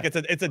 So like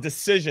it's a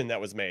decision that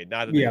was made,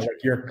 not an injury.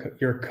 Like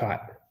you're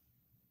cut.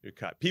 You're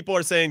cut. People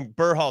are saying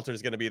Berhalter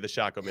is going to be the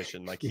shock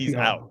omission. Like he's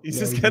out. He's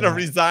just going to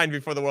resign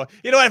before the world.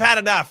 You know, I've had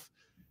enough.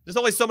 There's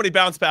only so many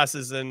bounce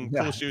passes and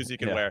cool shoes you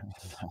can wear.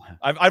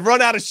 I've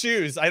run out of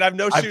shoes. I have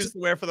no shoes to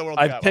wear for the World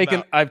Cup.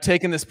 I've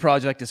taken this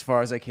project as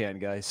far as I can,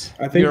 guys.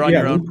 I think you're on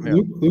your own.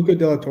 Luca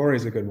De La Torre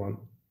is a good one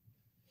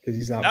because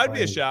he's not. That would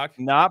be a shock.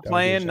 Not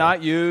playing,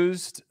 not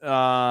used. You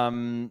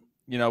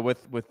know,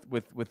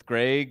 with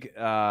Greg.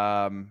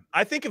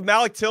 I think if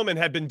Malik Tillman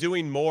had been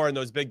doing more in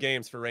those big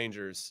games for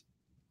Rangers,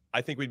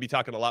 I think we'd be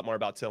talking a lot more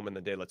about Tillman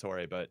than De La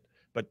Torre.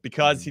 But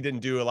because he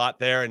didn't do a lot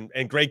there,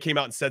 and Greg came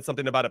out and said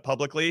something about it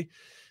publicly,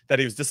 that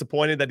he was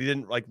disappointed that he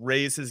didn't like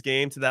raise his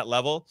game to that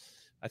level,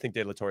 I think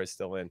De La Torre is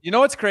still in. You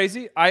know what's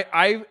crazy?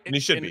 And he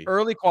should be.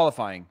 Early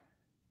qualifying,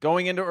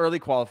 going into early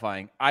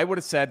qualifying, I would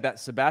have said that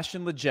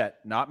Sebastian Lletget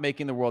not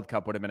making the World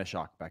Cup would have been a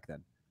shock back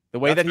then. The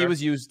way that he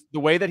was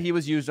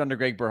used under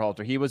Greg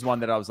Berhalter, he was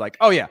one that I was like,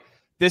 oh yeah,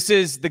 this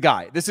is the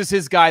guy. This is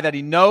his guy that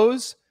he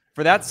knows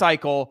for that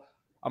cycle.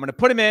 I'm going to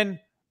put him in.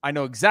 I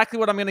know exactly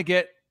what I'm going to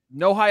get.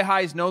 No high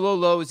highs, no low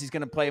lows. He's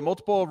going to play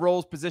multiple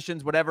roles,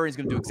 positions, whatever. He's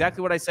going to do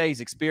exactly what I say.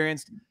 He's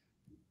experienced.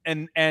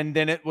 And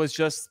then it was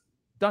just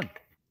done.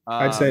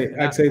 I'd say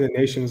the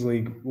Nations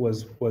League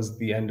was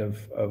the end of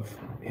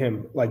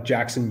him. Like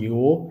Jackson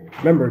Ewell.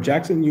 Remember,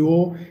 Jackson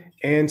Ewell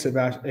and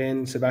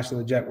Sebastian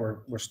Lletget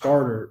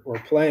were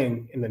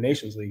playing in the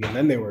Nations League, and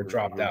then they were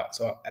dropped out.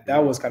 So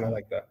that was kind of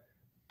like the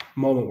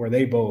moment where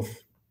they both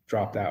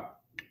dropped out.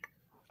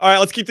 All right,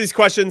 let's keep these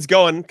questions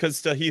going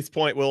because to Heath's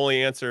point, we'll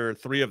only answer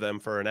 3 of them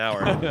for an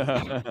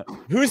hour.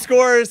 Who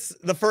scores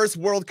the first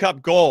World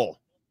Cup goal?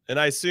 And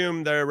I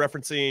assume they're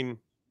referencing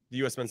the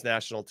U.S. men's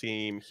national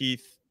team.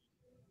 Heath,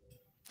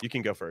 you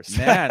can go first.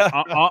 Man,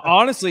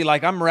 honestly,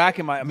 like I'm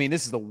racking I mean,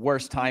 this is the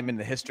worst time in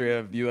the history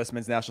of the U.S.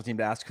 men's national team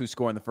to ask who's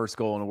scoring the first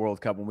goal in a World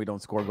Cup when we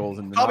don't score goals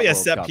in the probably a World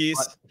set Cup.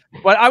 piece.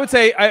 But I would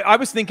say I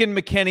was thinking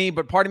McKennie,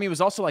 but part of me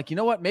was also like, you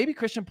know what? Maybe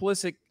Christian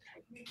Pulisic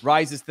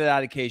rises to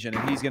that occasion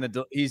and he's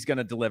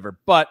gonna deliver.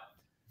 But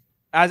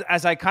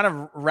as I kind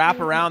of wrap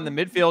around the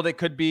midfield, it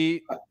could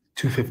be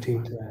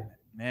 2:15 today.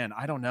 Man,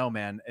 I don't know,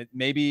 man.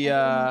 Maybe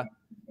yeah,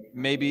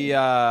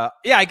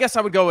 I guess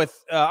I would go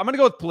with I'm gonna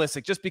go with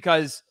Pulisic just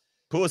because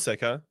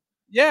Pulisic, huh?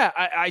 Yeah,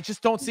 I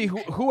just don't see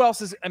who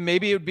else is. And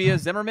maybe it would be a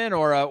Zimmerman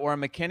or a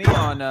McKennie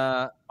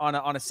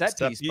on a set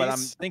piece. But I'm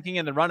thinking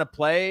in the run of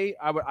play,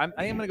 I am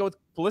going to go with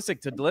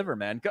Pulisic to deliver,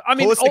 man. I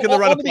mean, Pulisic in the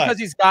run of play because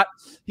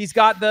he's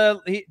got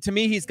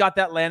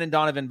that Landon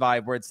Donovan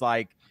vibe where it's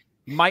like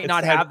he might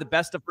not have the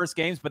best of first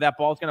games, but that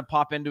ball's going to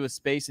pop into a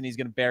space and he's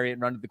going to bury it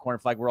and run to the corner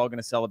flag. We're all going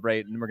to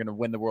celebrate and we're going to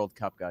win the World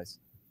Cup, guys.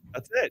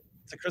 That's it.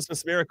 It's a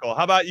Christmas miracle.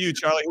 How about you,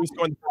 Charlie? Who's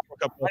going to the World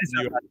Cup?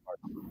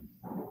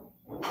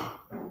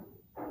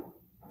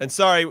 And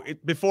sorry,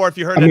 before if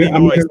you heard any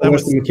noise,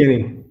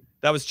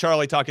 that was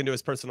Charlie talking to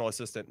his personal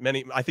assistant.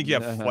 I think you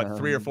have what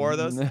 3 or 4 of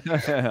those.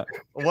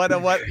 What?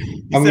 I'm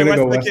going to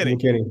go Weston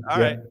McKennie. All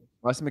right,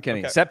 Weston McKennie.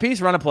 Okay. Set piece,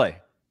 run a play,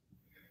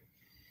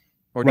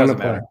 or run doesn't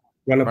matter.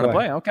 Run a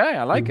play. Okay,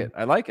 I like it.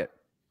 I like it.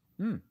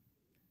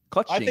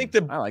 Clutch. I think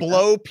to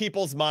blow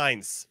people's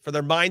minds, for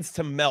their minds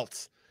to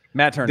melt.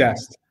 Matt Turner.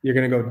 Dest. You're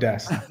going to go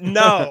Dest.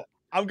 No.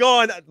 I'm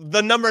going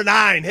the number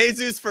 9,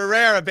 Jesus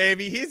Ferreira,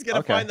 baby. He's going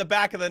to find the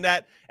back of the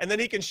net, and then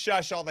he can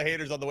shush all the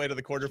haters on the way to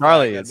the quarter.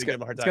 Charlie, it's going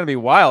to be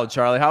wild,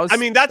 Charlie.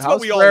 That's what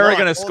we all want. Ferreira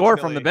going to score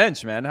from the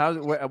bench, man?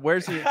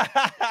 Where's he?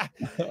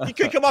 He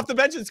could come off the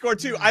bench and score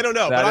too. I don't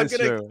know, but I'm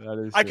going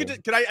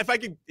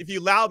to. If you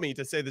allow me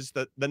to say this,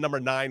 the number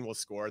 9 will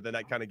score, then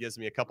that kind of gives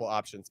me a couple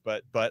options.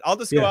 But I'll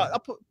just go out.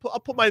 I'll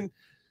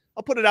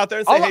put it out there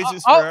and say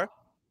Jesus Ferreira.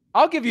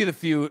 I'll give you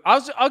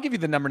I'll give you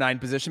the number 9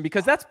 position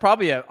because that's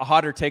probably a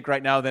hotter take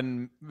right now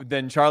than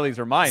Charlie's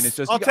or mine. It's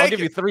just I'll give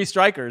you 3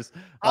 strikers.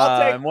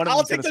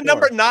 I'll take the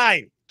number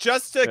 9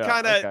 just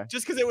to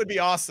just because it would be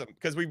awesome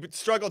because we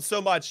struggled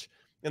so much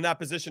in that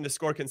position to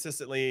score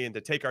consistently and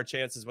to take our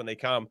chances when they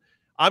come.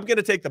 I'm going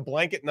to take the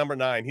blanket number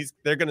 9.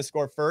 They're going to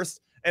score first,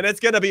 and it's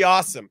going to be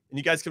awesome. And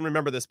you guys can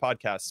remember this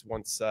podcast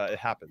once it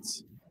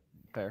happens.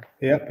 Fair.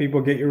 Yeah,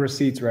 people get your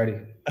receipts ready.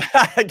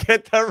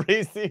 Get the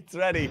receipts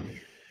ready.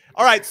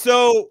 All right,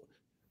 so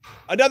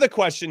another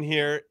question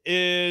here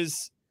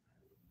is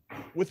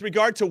with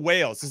regard to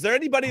Wales. Is there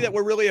anybody that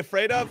we're really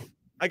afraid of?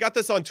 I got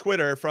this on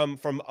Twitter from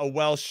a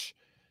Welsh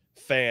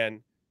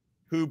fan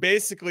who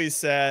basically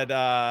said,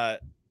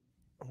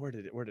 where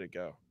did it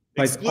go?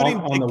 Like excluding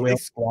on the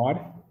Wales squad?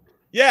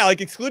 Yeah,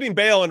 like excluding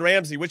Bale and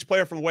Ramsey, which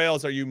player from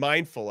Wales are you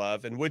mindful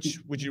of, and which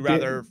would you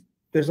rather?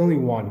 There's only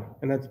one,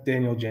 and that's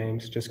Daniel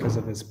James, just because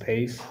of his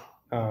pace.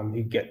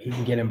 He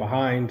can get in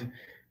behind.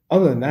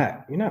 Other than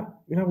that, you're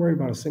not worried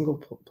about a single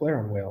player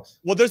on Wales.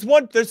 Well, there's a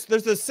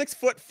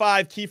 6'5"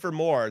 Kiefer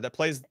Moore that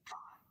plays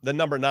the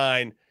number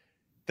 9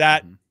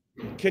 that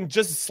can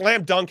just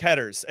slam dunk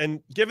headers.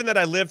 And given that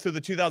I lived through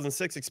the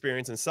 2006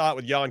 experience and saw it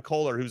with Jan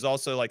Koller, who's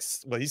also like,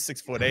 well, he's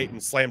 6'8"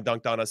 and slam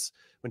dunked on us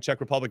when Czech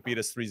Republic beat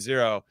us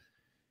 3-0.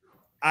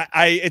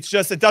 It's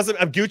just, it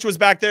doesn't, Gooch was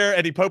back there,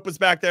 Eddie Pope was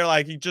back there.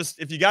 Like,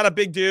 if you got a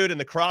big dude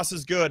and the cross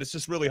is good, it's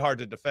just really hard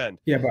to defend.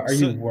 Yeah, but are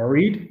you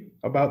worried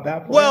about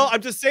that player? Well, I'm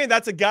just saying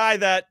that's a guy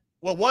that,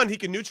 well, one, he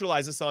can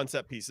neutralize us on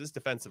set pieces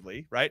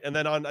defensively, right? And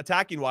then on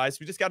attacking wise,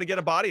 we just got to get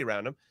a body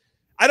around him.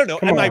 I don't know.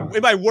 Am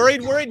I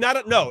worried?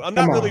 No, I'm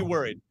not really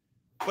worried.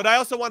 But I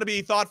also want to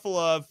be thoughtful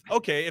of,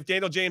 okay, if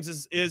Daniel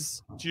James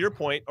is to your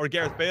point, or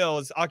Gareth Bale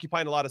is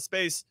occupying a lot of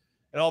space,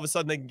 and all of a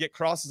sudden they can get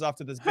crosses off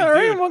to this big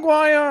dude.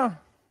 Maguire.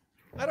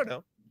 I don't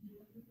know.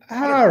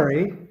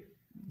 Harry.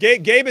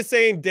 Gabe is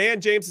saying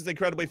Dan James is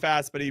incredibly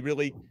fast, but he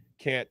really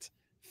can't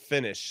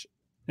finish.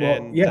 Well,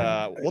 and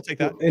we'll take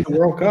that. In the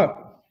World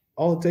Cup,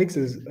 all it takes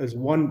is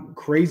one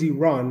crazy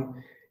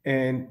run,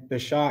 and the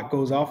shot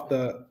goes off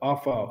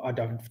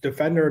a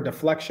defender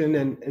deflection,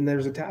 and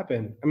there's a tap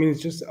in. I mean, it's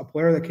just a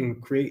player that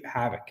can create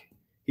havoc.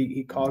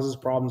 He causes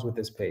problems with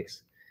his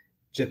pace.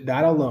 Just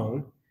that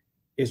alone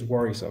is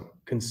worrisome,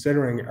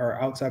 considering our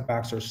outside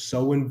backs are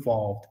so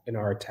involved in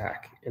our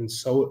attack and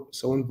so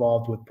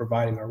involved with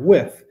providing our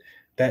width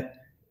that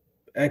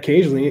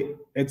occasionally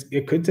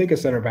it could take a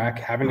center back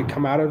having to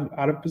come out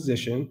of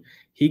position.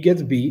 He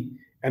gets beat,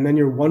 and then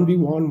you're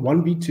 1v1,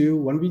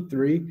 1v2,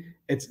 1v3.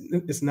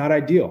 It's not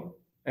ideal,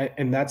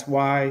 and that's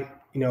why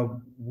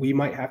we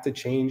might have to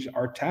change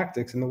our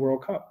tactics in the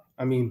World Cup.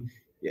 I mean,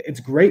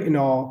 it's great and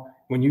all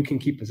when you can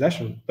keep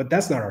possession, but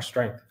that's not our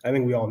strength. I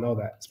think we all know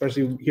that,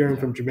 especially hearing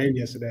from Jermaine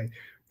yesterday.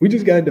 We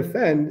just got to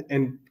defend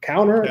and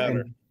counter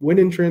and win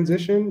in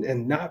transition,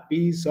 and not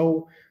be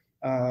so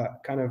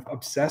kind of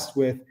obsessed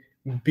with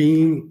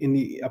being in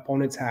the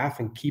opponent's half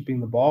and keeping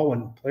the ball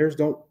when players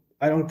don't.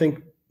 I don't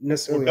think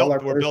necessarily all our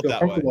players feel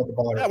comfortable with the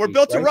ball. Yeah, we're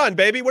built to run,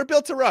 baby. We're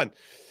built to run.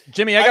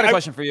 Jimmy, I got a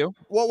question for you.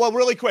 Well,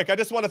 really quick. I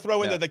just want to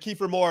throw in there that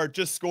Kiefer Moore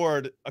just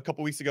scored a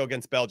couple weeks ago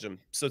against Belgium.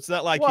 So it's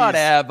not like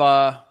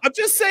whatever. I'm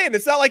just saying,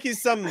 it's not like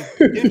he's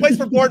he plays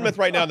for Bournemouth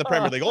right now in the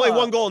Premier League. Only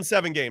 1 goal in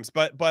 7 games.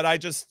 But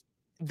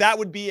that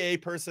would be a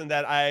person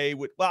that I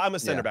would. Well, I'm a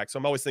center back, so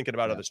I'm always thinking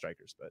about other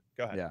strikers. But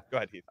go ahead. Go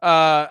ahead, Heath.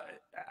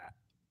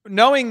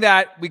 Knowing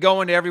that we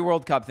go into every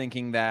World Cup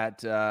thinking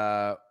that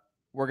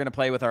we're going to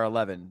play with our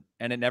 11,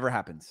 and it never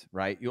happens,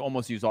 right? You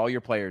almost use all your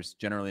players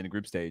generally in a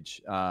group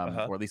stage,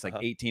 or at least like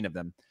 18 of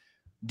them.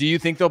 Do you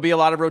think there'll be a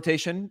lot of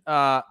rotation?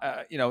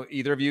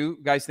 Either of you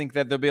guys think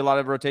that there'll be a lot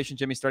of rotation?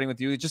 Jimmy, starting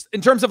with you, just in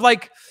terms of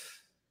like,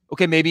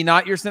 okay, maybe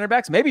not your center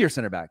backs, maybe your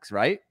center backs,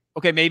 right?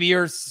 Okay, maybe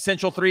your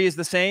central 3 is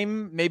the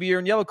same. Maybe you're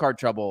in yellow card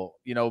trouble.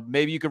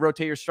 Maybe you could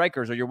rotate your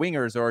strikers or your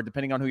wingers, or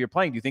depending on who you're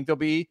playing. Do you think there'll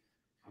be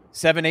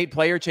 7-8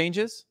 player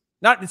changes?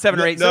 Not 7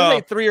 or 8, no.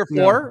 3 or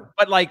 4,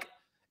 but like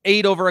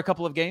 8 over a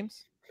couple of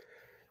games?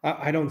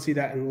 I don't see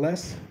that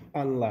unless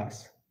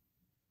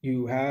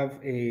you have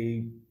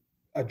a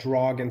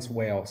draw against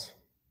Wales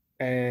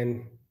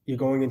and you're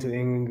going into the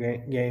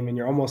England game and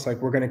you're almost like,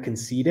 we're going to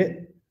concede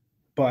it,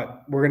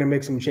 but we're going to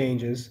make some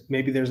changes.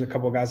 Maybe there's a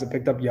couple of guys that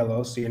picked up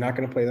yellow, so you're not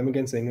going to play them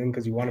against England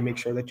because you want to make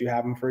sure that you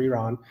have them for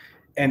Iran.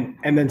 And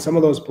then some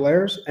of those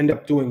players end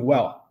up doing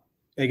well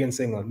against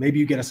England. Maybe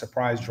you get a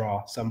surprise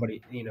draw,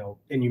 somebody,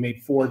 and you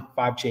made 4 or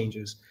 5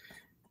 changes.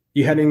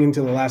 You're heading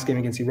into the last game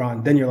against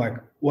Iran. Then you're like,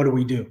 what do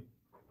we do?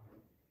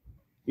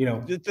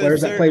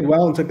 Players that played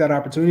well and took that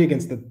opportunity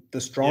against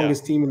the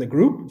strongest team in the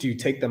group, do you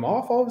take them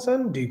off all of a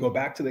sudden? Do you go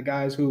back to the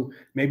guys who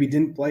maybe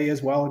didn't play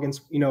as well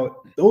against,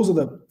 those are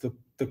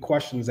the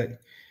questions that,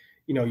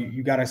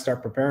 you got to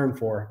start preparing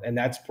for. And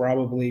that's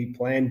probably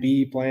plan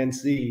B, plan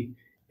C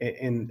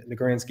in the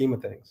grand scheme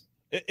of things.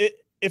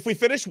 If we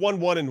finish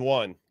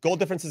 1-1-1, goal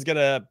difference is going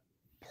to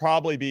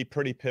probably be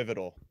pretty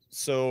pivotal.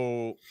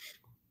 So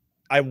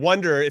I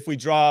wonder if we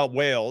draw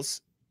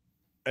Wales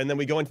and then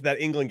we go into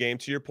that England game,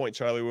 to your point,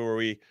 Charlie, where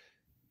we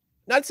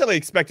not necessarily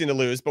expecting to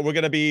lose, but we're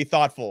going to be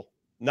thoughtful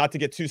not to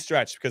get too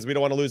stretched because we don't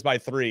want to lose by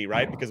 3,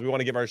 right? Because we want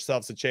to give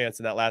ourselves a chance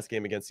in that last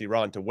game against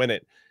Iran to win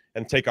it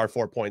and take our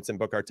 4 points and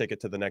book our ticket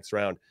to the next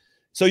round.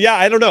 So, yeah,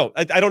 I don't know.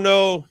 I don't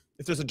know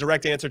if there's a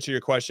direct answer to your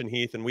question,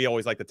 Heath, and we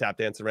always like to tap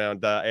dance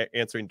around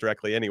answering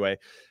directly anyway.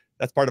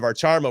 That's part of our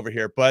charm over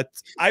here. But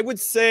I would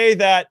say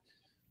that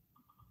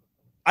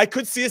I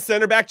could see a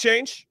center back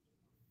change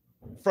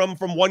from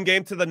one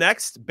game to the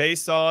next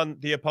based on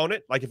the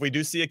opponent. Like if we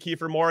do see a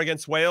Kiefer Moore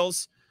against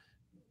Wales,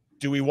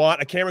 do we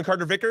want a Cameron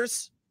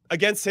Carter-Vickers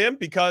against him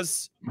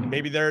because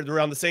maybe they're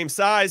around the same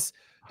size?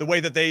 The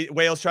way that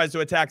Wales tries to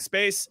attack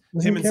space,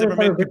 him and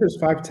Zimmerman. Carter-Vickers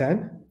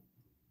 5'10"?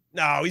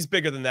 No, he's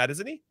bigger than that,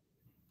 isn't he?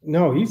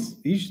 No,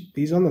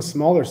 he's on the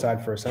smaller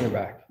side for a center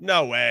back.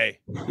 No way.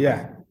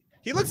 Yeah.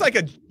 He looks like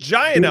a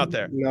giant out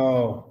there.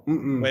 No.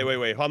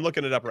 Wait. I'm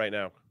looking it up right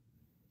now.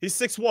 He's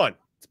 6'1".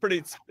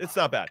 It's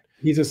not bad.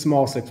 He's a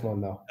small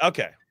 6'1" though.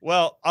 Okay.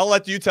 Well, I'll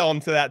let you tell him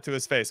to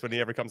his face when he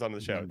ever comes on the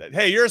show.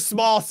 Hey, you're a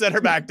small center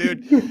back,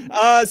 dude.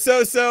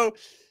 So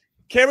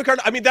Cameron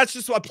Carter, I mean, that's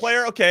just a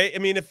player. Okay. I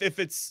mean, if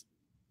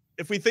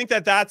we think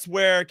that's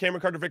where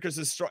Cameron Carter-Vickers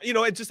is strong, you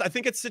know, I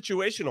think it's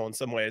situational in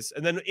some ways.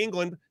 And then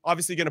England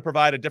obviously going to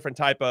provide a different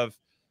type of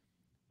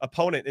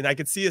opponent. And I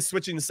could see us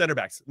switching the center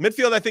backs.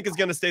 Midfield, I think, is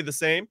going to stay the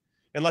same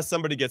unless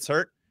somebody gets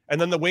hurt.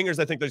 And then the wingers,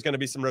 I think there's going to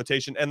be some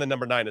rotation, and the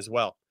number 9 as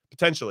well,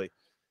 potentially.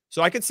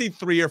 So I could see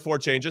 3 or 4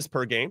 changes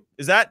per game.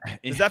 Does that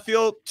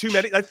feel too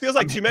many? That feels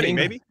like too many,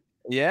 maybe.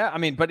 Yeah, I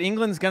mean, but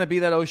England's going to be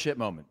that oh shit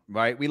moment,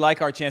 right? We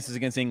like our chances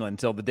against England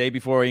until the day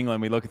before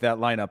England. We look at that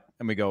lineup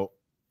and we go,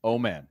 oh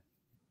man,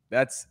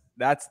 that's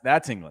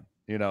England.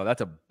 You know,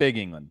 that's a big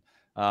England.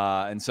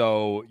 And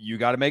so you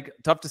got to make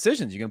tough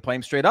decisions. You're going to play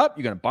them straight up.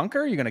 You're going to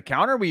bunker. You're going to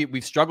counter.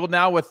 We've struggled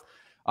now with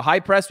a high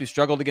press. We've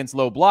struggled against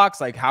low blocks.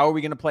 Like, how are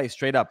we going to play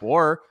straight up?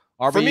 Or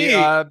are we?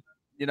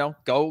 You know,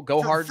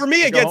 go hard. For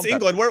me, against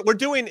England, we're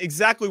doing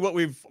exactly what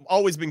we've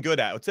always been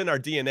good at. It's in our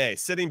DNA.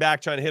 Sitting back,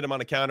 trying to hit them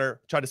on a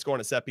counter, try to score on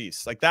a set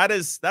piece. Like that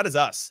is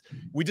us.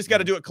 We just got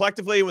to do it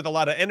collectively with a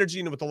lot of energy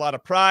and with a lot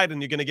of pride,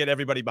 and you're going to get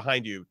everybody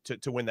behind you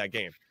to win that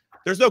game.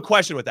 There's no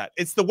question with that.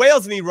 It's the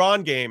Wales and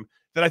Iran game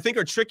that I think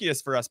are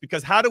trickiest for us,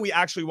 because how do we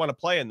actually want to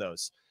play in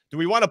those? Do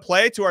we want to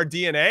play to our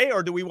DNA,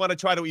 or do we want to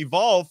try to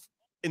evolve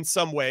in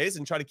some ways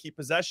and try to keep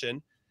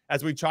possession,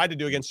 as we've tried to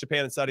do against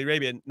Japan and Saudi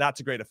Arabia, not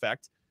to great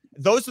effect?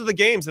 Those are the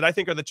games that I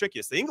think are the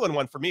trickiest. The England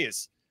one for me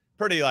is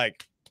pretty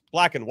like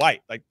black and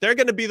white. Like they're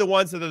going to be the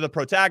ones that are the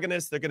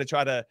protagonists. They're going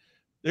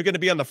to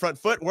be on the front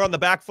foot. We're on the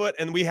back foot,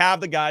 and we have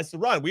the guys to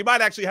run. We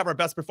might actually have our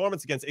best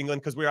performance against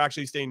England because we're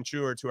actually staying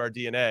truer to our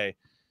DNA,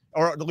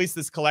 or at least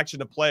this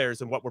collection of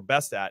players and what we're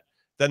best at,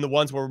 than the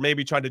ones where we're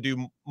maybe trying to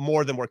do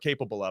more than we're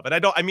capable of.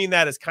 And I mean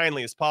that as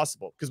kindly as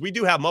possible, because we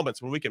do have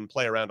moments where we can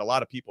play around a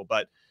lot of people,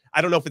 but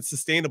I don't know if it's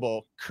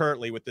sustainable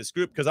currently with this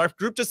group, because our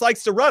group just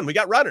likes to run. We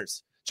got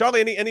runners.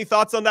 Charlie, any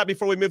thoughts on that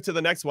before we move to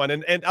the next one?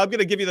 And I'm going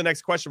to give you the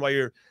next question while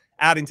you're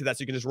adding to that,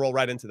 so you can just roll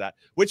right into that.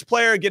 Which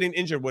player getting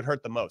injured would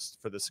hurt the most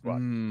for this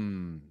squad?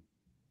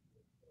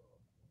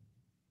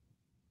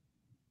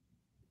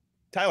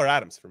 Tyler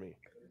Adams for me.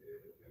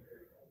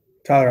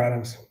 Tyler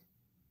Adams.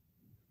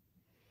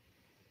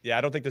 Yeah,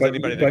 I don't think there's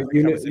anybody that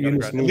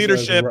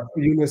leadership.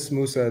 Yunus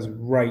Musa is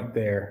right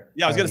there.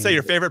 Yeah, I was going to say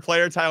your favorite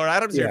player, Tyler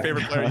Adams, or your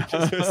favorite player,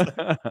 Yunus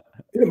Musa?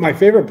 My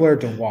favorite player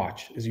to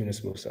watch is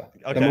Yunus Musa.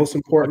 Okay. The most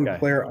important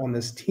player on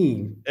this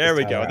team. There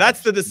we go. That's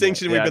the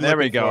distinction we've been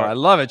looking for. I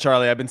love it,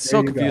 Charlie. I've been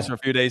so confused for a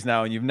few days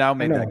now, and you've now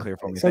made that clear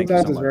for me.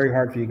 Sometimes it's very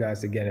hard for you guys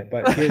to get it,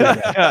 but here we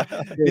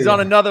go. He's on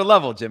another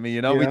level, Jimmy.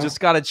 You know, we just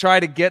got to try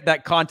to get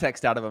that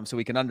context out of him so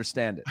we can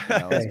understand it. You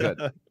know, it's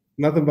good.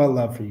 Nothing but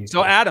love for you.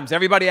 So Adams,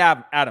 everybody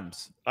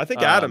Adams. I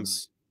think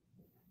Adams.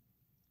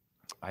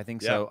 I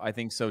think so. I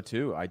think so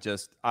too.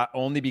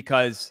 Only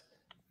because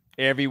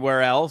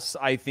everywhere else,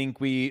 I think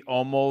we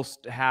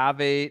almost have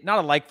not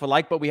a like for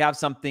like, but we have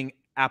something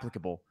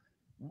applicable.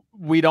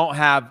 We don't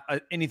have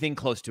anything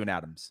close to an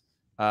Adams.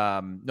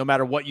 No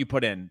matter what you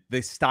put in,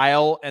 the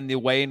style and the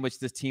way in which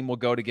this team will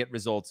go to get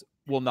results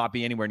will not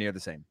be anywhere near the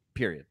same.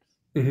 Period.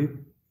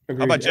 Mm-hmm.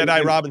 How about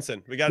Jedi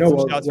Robinson? We got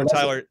some shots from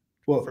Tyler.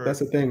 Well, that's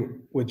the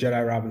thing with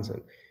Jedi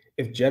Robinson.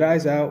 If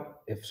Jedi's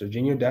out, if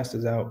Serginho Dest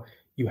is out,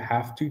 you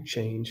have to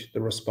change the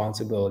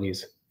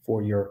responsibilities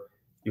for your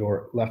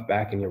left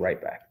back and your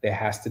right back. It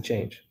has to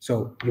change.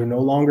 So you're no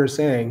longer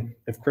saying,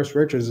 if Chris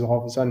Richards is all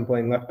of a sudden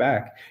playing left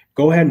back,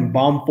 go ahead and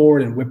bomb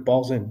forward and whip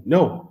balls in.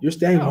 No, you're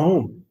staying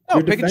home.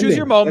 No, pick and choose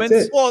your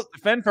moments. Well,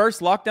 defend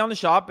first, lock down the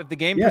shop. If the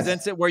game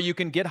presents it where you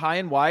can get high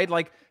and wide,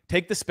 like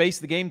take the space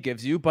the game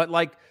gives you, but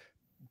like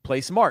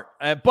play smart.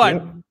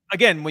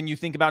 Again, when you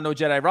think about no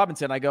Jedi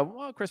Robinson, I go,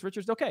 well, Chris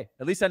Richards, okay.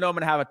 At least I know I'm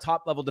going to have a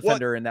top-level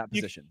defender in that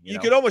position. You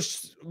could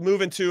almost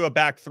move into a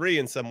back three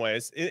in some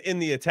ways in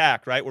the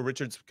attack, right, where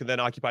Richards can then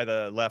occupy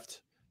the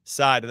left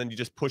side, and then you're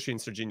just pushing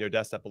Serginho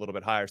Dest up a little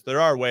bit higher. So there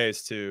are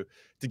ways to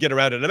get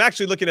around it. I'm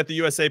actually looking at the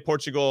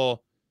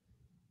USA-Portugal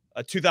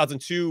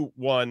 2002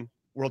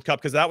 World Cup,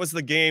 because that was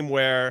the game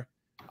where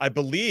I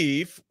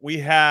believe we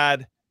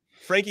had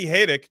Frankie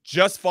Haydick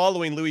just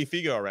following Luis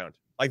Figo around.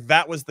 Like,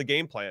 that was the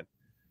game plan.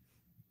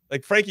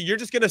 Like, Frankie, you're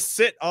just going to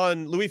sit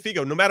on Luis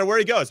Figo no matter where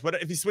he goes.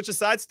 But if he switches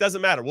sides,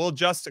 doesn't matter. We'll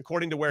adjust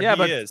according to where he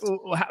is.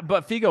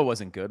 But Figo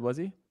wasn't good, was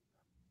he?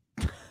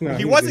 No,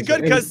 he wasn't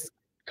good because...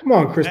 Come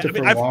on, Christopher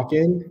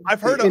Walken. I've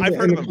heard of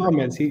him.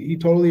 Comments. He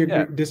totally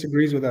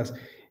disagrees with us.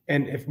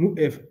 And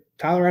if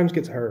Tyler Adams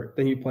gets hurt,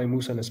 then you play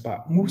Musa in the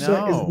spot.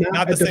 Musa is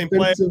not a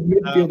defensive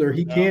midfielder.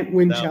 He can't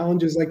win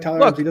challenges like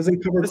Tyler Adams. He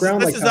doesn't cover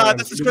ground like Tyler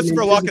Adams. This is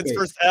Christopher Walken's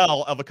first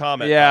L of a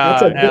comment.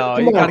 Yeah,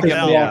 you gotta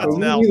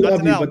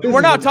get We're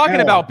not talking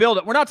about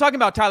build-up. We're not talking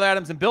about Tyler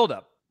Adams and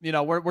build-up. You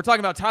know, we're talking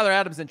about Tyler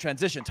Adams in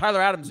transition.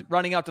 Tyler Adams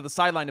running out to the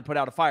sideline to put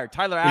out a fire.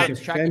 Tyler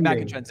Adams tracking back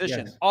in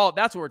transition. Yes. All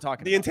that's what we're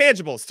talking about. The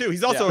intangibles too.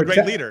 He's also a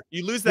great leader.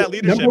 You lose that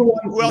leadership.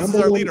 Who else is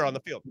our leader on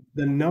the field?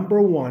 The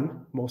number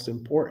one most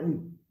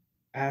important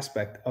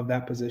aspect of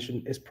that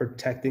position is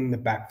protecting the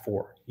back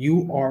four.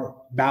 You are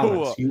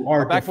balanced. You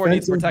are back four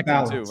needs protecting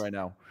balance. too right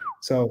now.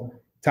 So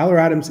Tyler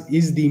Adams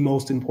is the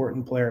most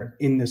important player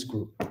in this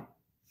group.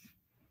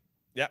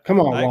 Yeah, come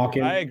on,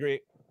 Walken.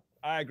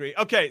 I agree.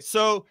 Okay,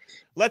 so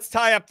let's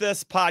tie up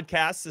this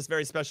podcast, this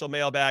very special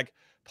mailbag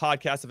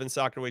podcast of In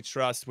Soccer We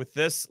Trust, with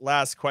this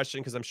last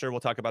question, because I'm sure we'll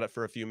talk about it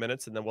for a few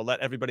minutes, and then we'll let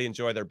everybody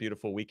enjoy their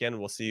beautiful weekend.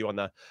 We'll see you on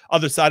the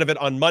other side of it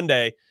on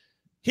Monday.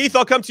 Heath,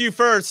 I'll come to you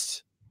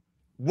first.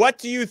 What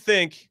do you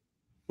think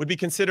would be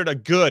considered a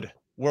good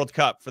World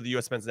Cup for the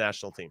U.S. men's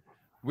national team?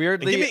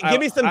 Weirdly, give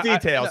me some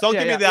details. Don't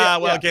give me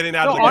the getting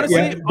out of the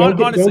honestly, don't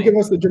give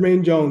us the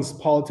Jermaine Jones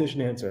politician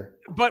answer.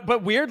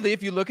 But weirdly,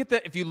 if you look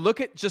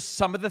at just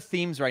some of the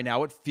themes right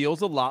now, it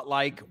feels a lot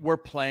like we're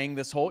playing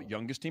this whole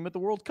youngest team at the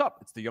World Cup.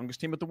 It's the youngest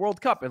team at the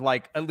World Cup, and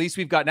like at least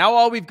we've got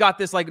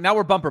this, like now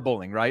we're bumper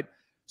bowling, right?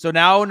 So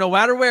now no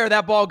matter where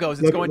that ball goes,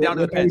 it's going down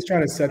to the pin. He's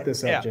trying to set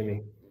this up,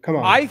 Jimmy. Come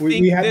on. I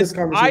think we had this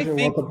conversation. I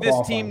think this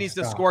team needs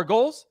to score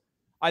goals.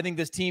 I think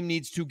this team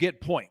needs to get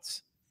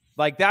points.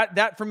 Like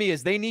that for me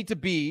is they need to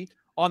be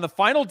on the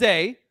final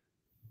day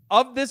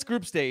of this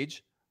group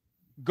stage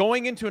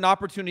going into an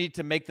opportunity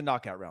to make the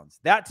knockout rounds.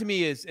 That to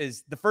me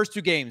is the first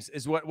two games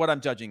is what I'm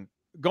judging.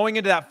 Going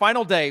into that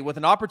final day with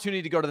an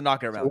opportunity to go to the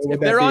knockout rounds. If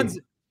they're on,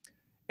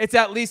 it's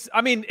at least,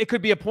 I mean, it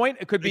could be a point.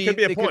 It could be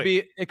 3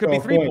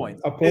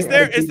 points.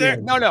 Is there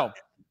no.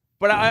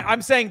 But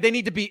I'm saying they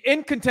need to be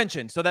in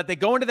contention so that they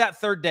go into that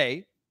third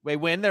day. They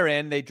win, they're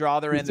in. They draw,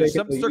 they're in. There's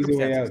some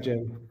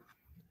circumstances.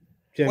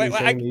 Jimmy's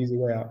taking the easy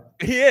way out.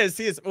 He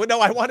is. Well,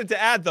 no, I wanted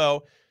to add,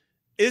 though,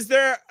 is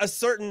there a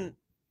certain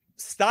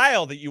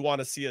style that you want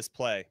to see us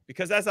play?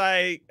 Because as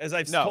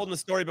I've told in the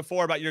story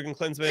before about Jurgen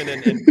Klinsmann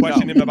and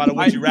questioning him about a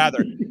would you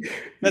rather,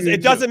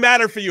 it doesn't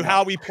matter for you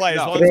how we play as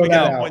long as we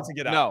get the points and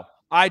get out. No,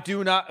 I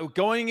do not.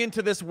 Going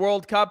into this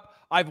World Cup,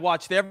 I've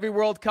watched every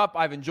World Cup.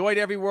 I've enjoyed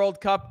every World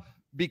Cup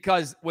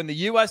because when the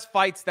U.S.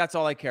 fights, that's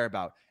all I care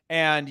about.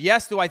 And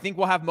yes, do I think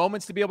we'll have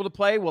moments to be able to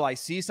play? Will I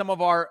see some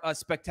of our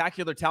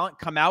spectacular talent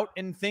come out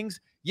in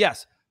things?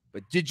 Yes.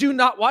 But did you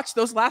not watch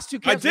those last two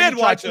camps? I did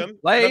watch them.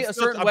 Play a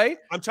certain way.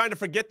 I'm trying to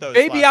forget those.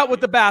 Baby out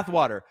with the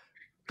bathwater.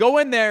 Go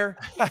in there,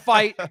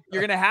 fight.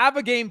 You're going to have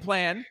a game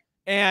plan.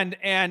 And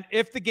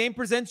if the game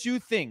presents you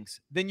things,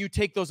 then you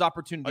take those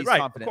opportunities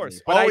confidently. Of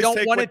course. But I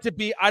don't want it to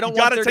be, I don't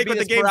want there to be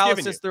this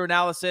paralysis through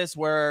analysis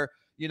where,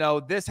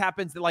 this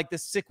happens like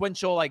this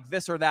sequential, like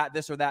this or that,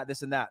 this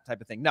and that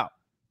type of thing. No.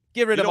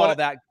 Get rid of all of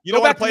that. You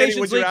don't want to play any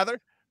would you rather?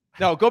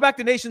 No, go back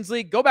to Nations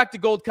League. Go back to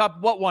Gold Cup.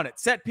 What won it?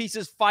 Set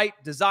pieces, fight,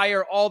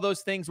 desire, all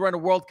those things. We're in a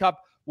World Cup.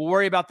 We'll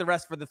worry about the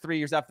rest for the 3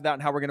 years after that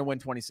and how we're going to win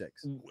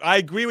 26. I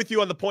agree with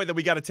you on the point that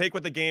we got to take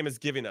what the game is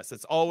giving us.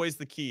 It's always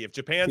the key. If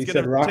Japan's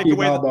going to take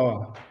away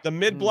the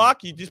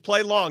mid-block, you just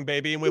play long,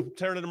 baby, and we'll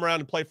turn them around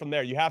and play from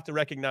there. You have to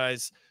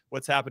recognize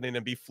what's happening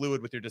and be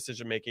fluid with your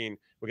decision-making.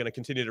 We're going to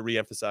continue to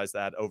reemphasize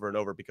that over and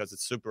over because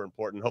it's super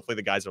important. Hopefully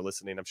the guys are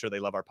listening. I'm sure they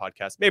love our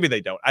podcast. Maybe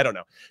they don't. I don't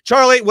know.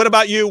 Charlie, what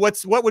about you?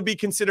 What would be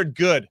considered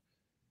good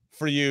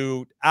for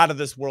you out of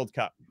this World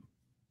Cup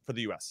for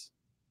the U.S.?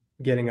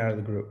 Getting out of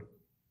the group.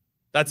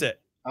 That's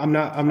it. I'm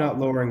not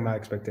lowering my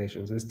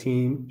expectations. This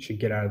team should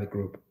get out of the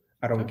group.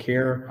 I don't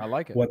care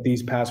what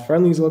these past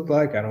friendlies look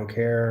like. I don't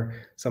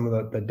care some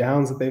of the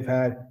downs that they've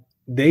had.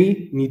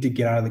 They need to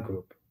get out of the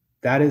group.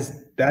 That is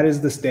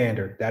the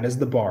standard. That is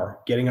the bar,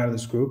 getting out of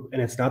this group.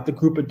 And it's not the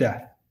group of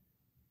death.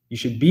 You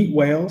should beat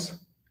Wales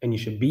and you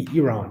should beat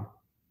Iran.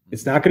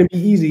 It's not going to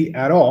be easy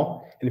at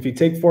all. And if you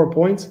take 4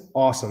 points,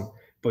 awesome.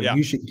 But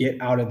you should get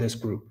out of this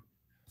group.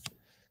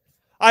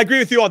 I agree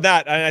with you on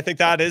that. And I think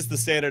that is the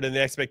standard and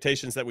the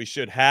expectations that we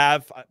should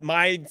have.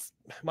 My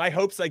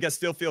hopes, I guess,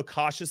 still feel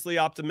cautiously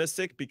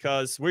optimistic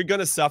because we're going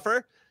to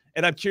suffer.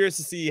 And I'm curious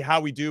to see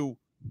how we do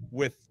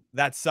with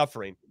that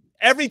suffering.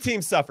 Every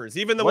team suffers,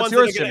 even the ones that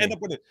are going to end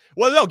up with it.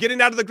 Well, no, getting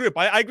out of the group.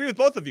 I agree with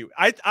both of you.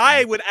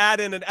 I would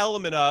add in an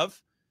element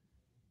of,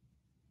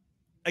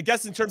 I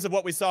guess, in terms of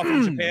what we saw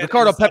from Japan.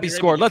 Ricardo Pepi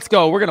scored. Let's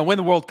go. We're going to win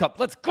the World Cup.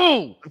 Let's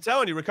go. I'm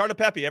telling you, Ricardo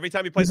Pepi, every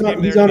time he plays the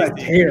game, he's on a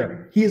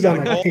tear. He's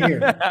on a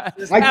tear.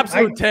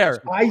 Absolute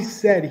tear. I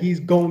said he's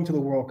going to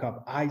the World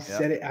Cup. I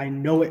said it. I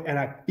know it. And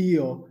I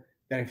feel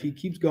that if he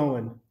keeps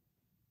going,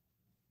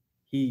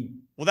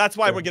 well, that's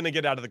why we're going to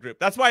get out of the group.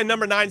 That's why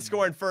number 9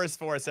 scoring first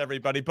for us,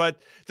 everybody. But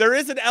there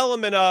is an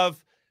element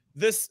of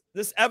this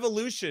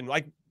evolution.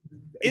 Like,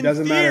 in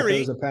doesn't theory, matter if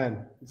there's a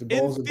pen. It's a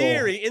goal,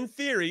 in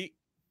theory,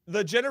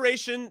 the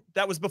generation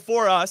that was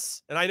before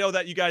us, and I know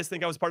that you guys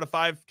think I was part of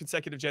 5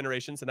 consecutive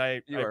generations, and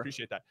I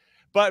appreciate that.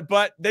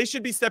 But they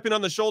should be stepping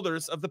on the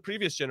shoulders of the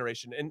previous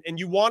generation. And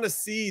you want to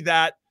see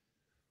that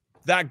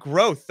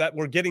growth, that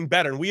we're getting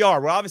better. And we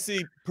are. We're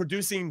obviously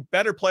producing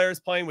better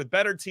players, playing with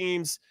better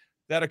teams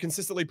that are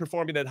consistently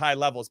performing at high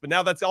levels. But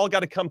now that's all got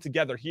to come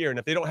together here. And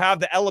if they don't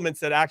have the elements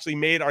that actually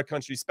made our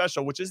country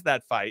special, which is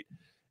that fight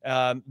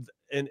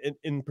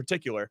in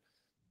particular,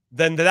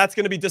 then that's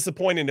going to be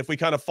disappointing if we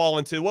kind of fall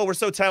into, well, we're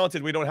so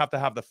talented, we don't have to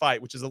have the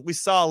fight, which is, we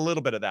saw a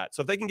little bit of that.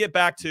 So if they can get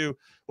back to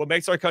what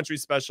makes our country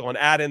special and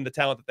add in the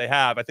talent that they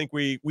have, I think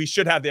we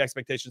should have the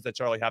expectations that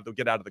Charlie have to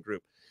get out of the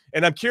group.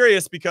 And I'm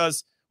curious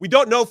because we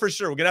don't know for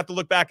sure. We're going to have to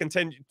look back in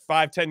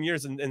 5-10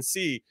 years and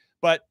see.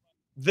 But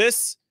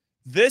this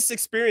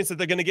experience that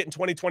they're going to get in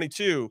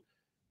 2022,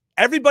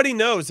 everybody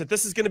knows that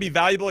this is going to be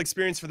valuable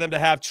experience for them to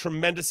have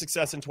tremendous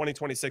success in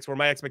 2026, where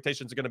my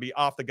expectations are going to be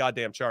off the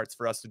goddamn charts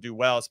for us to do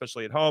well,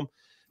 especially at home.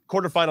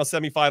 Quarterfinal,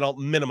 semifinal,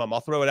 minimum. I'll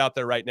throw it out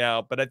there right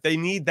now. But they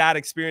need that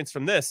experience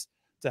from this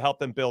to help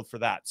them build for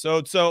that.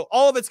 So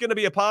all of it's going to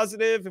be a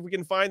positive if we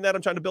can find that.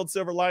 I'm trying to build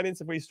silver linings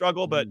if we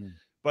struggle, but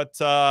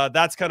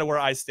that's kind of where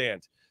I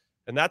stand.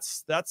 And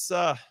that's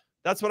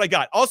what I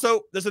got.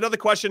 Also, there's another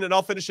question, and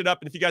I'll finish it up.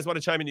 And if you guys want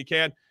to chime in, you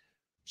can.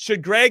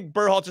 Should Greg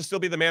Berhalter still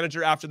be the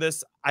manager after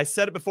this? I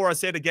said it before. I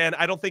say it again.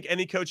 I don't think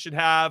any coach should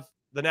have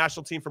the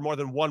national team for more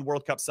than one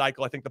World Cup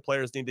cycle. I think the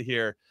players need to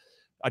hear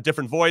a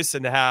different voice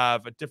and to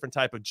have a different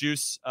type of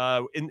juice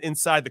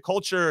inside the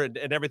culture, and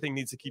everything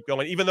needs to keep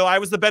going. Even though I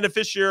was the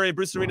beneficiary of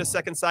Bruce Arena's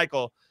second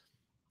cycle,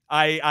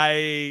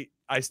 I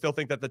still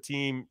think that the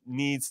team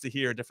needs to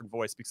hear a different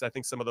voice, because I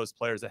think some of those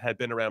players that had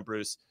been around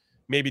Bruce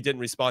maybe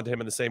didn't respond to him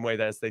in the same way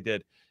as they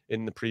did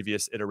in the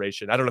previous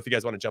iteration. I don't know if you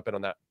guys want to jump in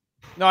on that.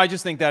 No, I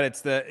just think that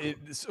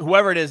it's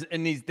whoever it is,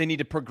 and they need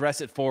to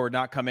progress it forward,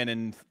 not come in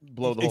and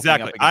blow the whole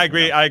thing up. I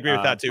agree. I agree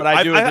with that too. But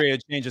I do agree. A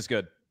change is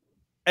good.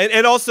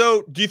 And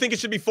also, do you think it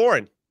should be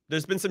foreign?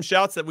 There's been some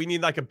shouts that we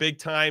need like a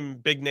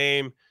big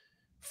name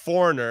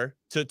foreigner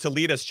to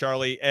lead us,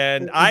 Charlie.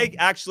 And I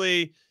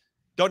actually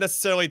don't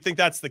necessarily think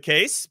that's the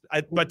case.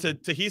 But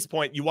to Heath's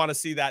point, you want to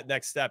see that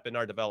next step in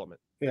our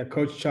development. Yeah,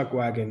 Coach Chuck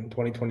Wagon,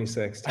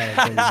 2026. What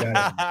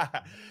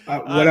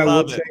I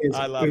would say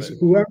is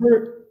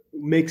whoever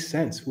makes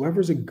sense,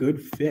 whoever's a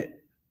good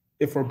fit.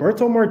 If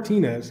Roberto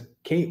Martinez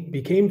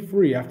became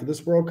free after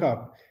this World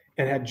Cup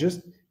and had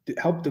just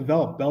helped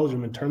develop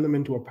Belgium and turn them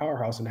into a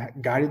powerhouse and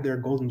guided their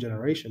golden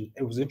generation,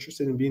 and was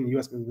interested in being the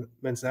U.S.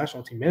 men's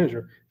national team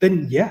manager,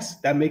 then yes,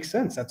 that makes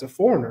sense. That's a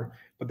foreigner,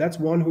 but that's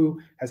one who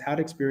has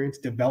had experience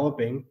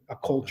developing a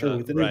culture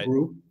within a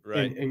group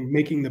and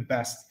making the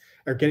best,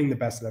 or getting the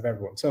best out of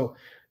everyone. So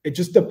it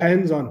just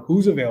depends on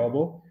who's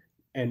available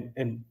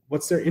and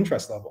what's their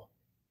interest level.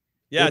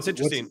 Yeah, it's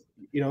interesting.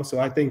 So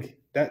I think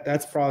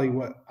that's probably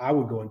what I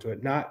would go into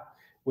it, not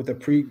with a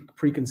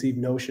preconceived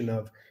notion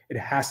of it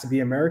has to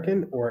be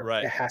American or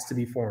it has to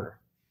be foreigner.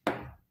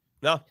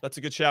 No, that's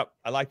a good shout.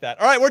 I like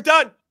that. All right, we're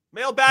done.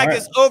 Mailbag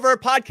is over.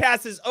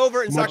 Podcast is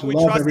over. And Soccer We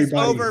Trust is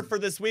over for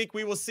this week.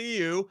 We will see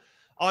you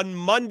on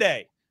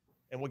Monday.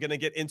 And we're going to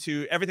get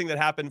into everything that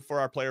happened for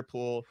our player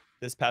pool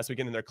this past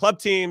weekend in their club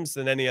teams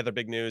and any other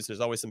big news. There's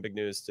always some big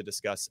news to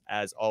discuss,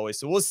 as always.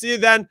 So we'll see you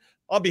then.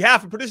 On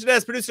behalf of producer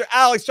Dennis, producer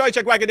Alex, Charlie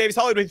Chuck Wagon, Davies,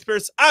 Hollywood Heath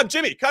Pearce, I'm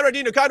Jimmy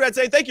Conradino. Conrad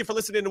saying thank you for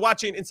listening and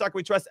watching in Soccer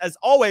We Trust, as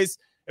always.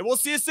 And we'll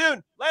see you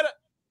soon. Later.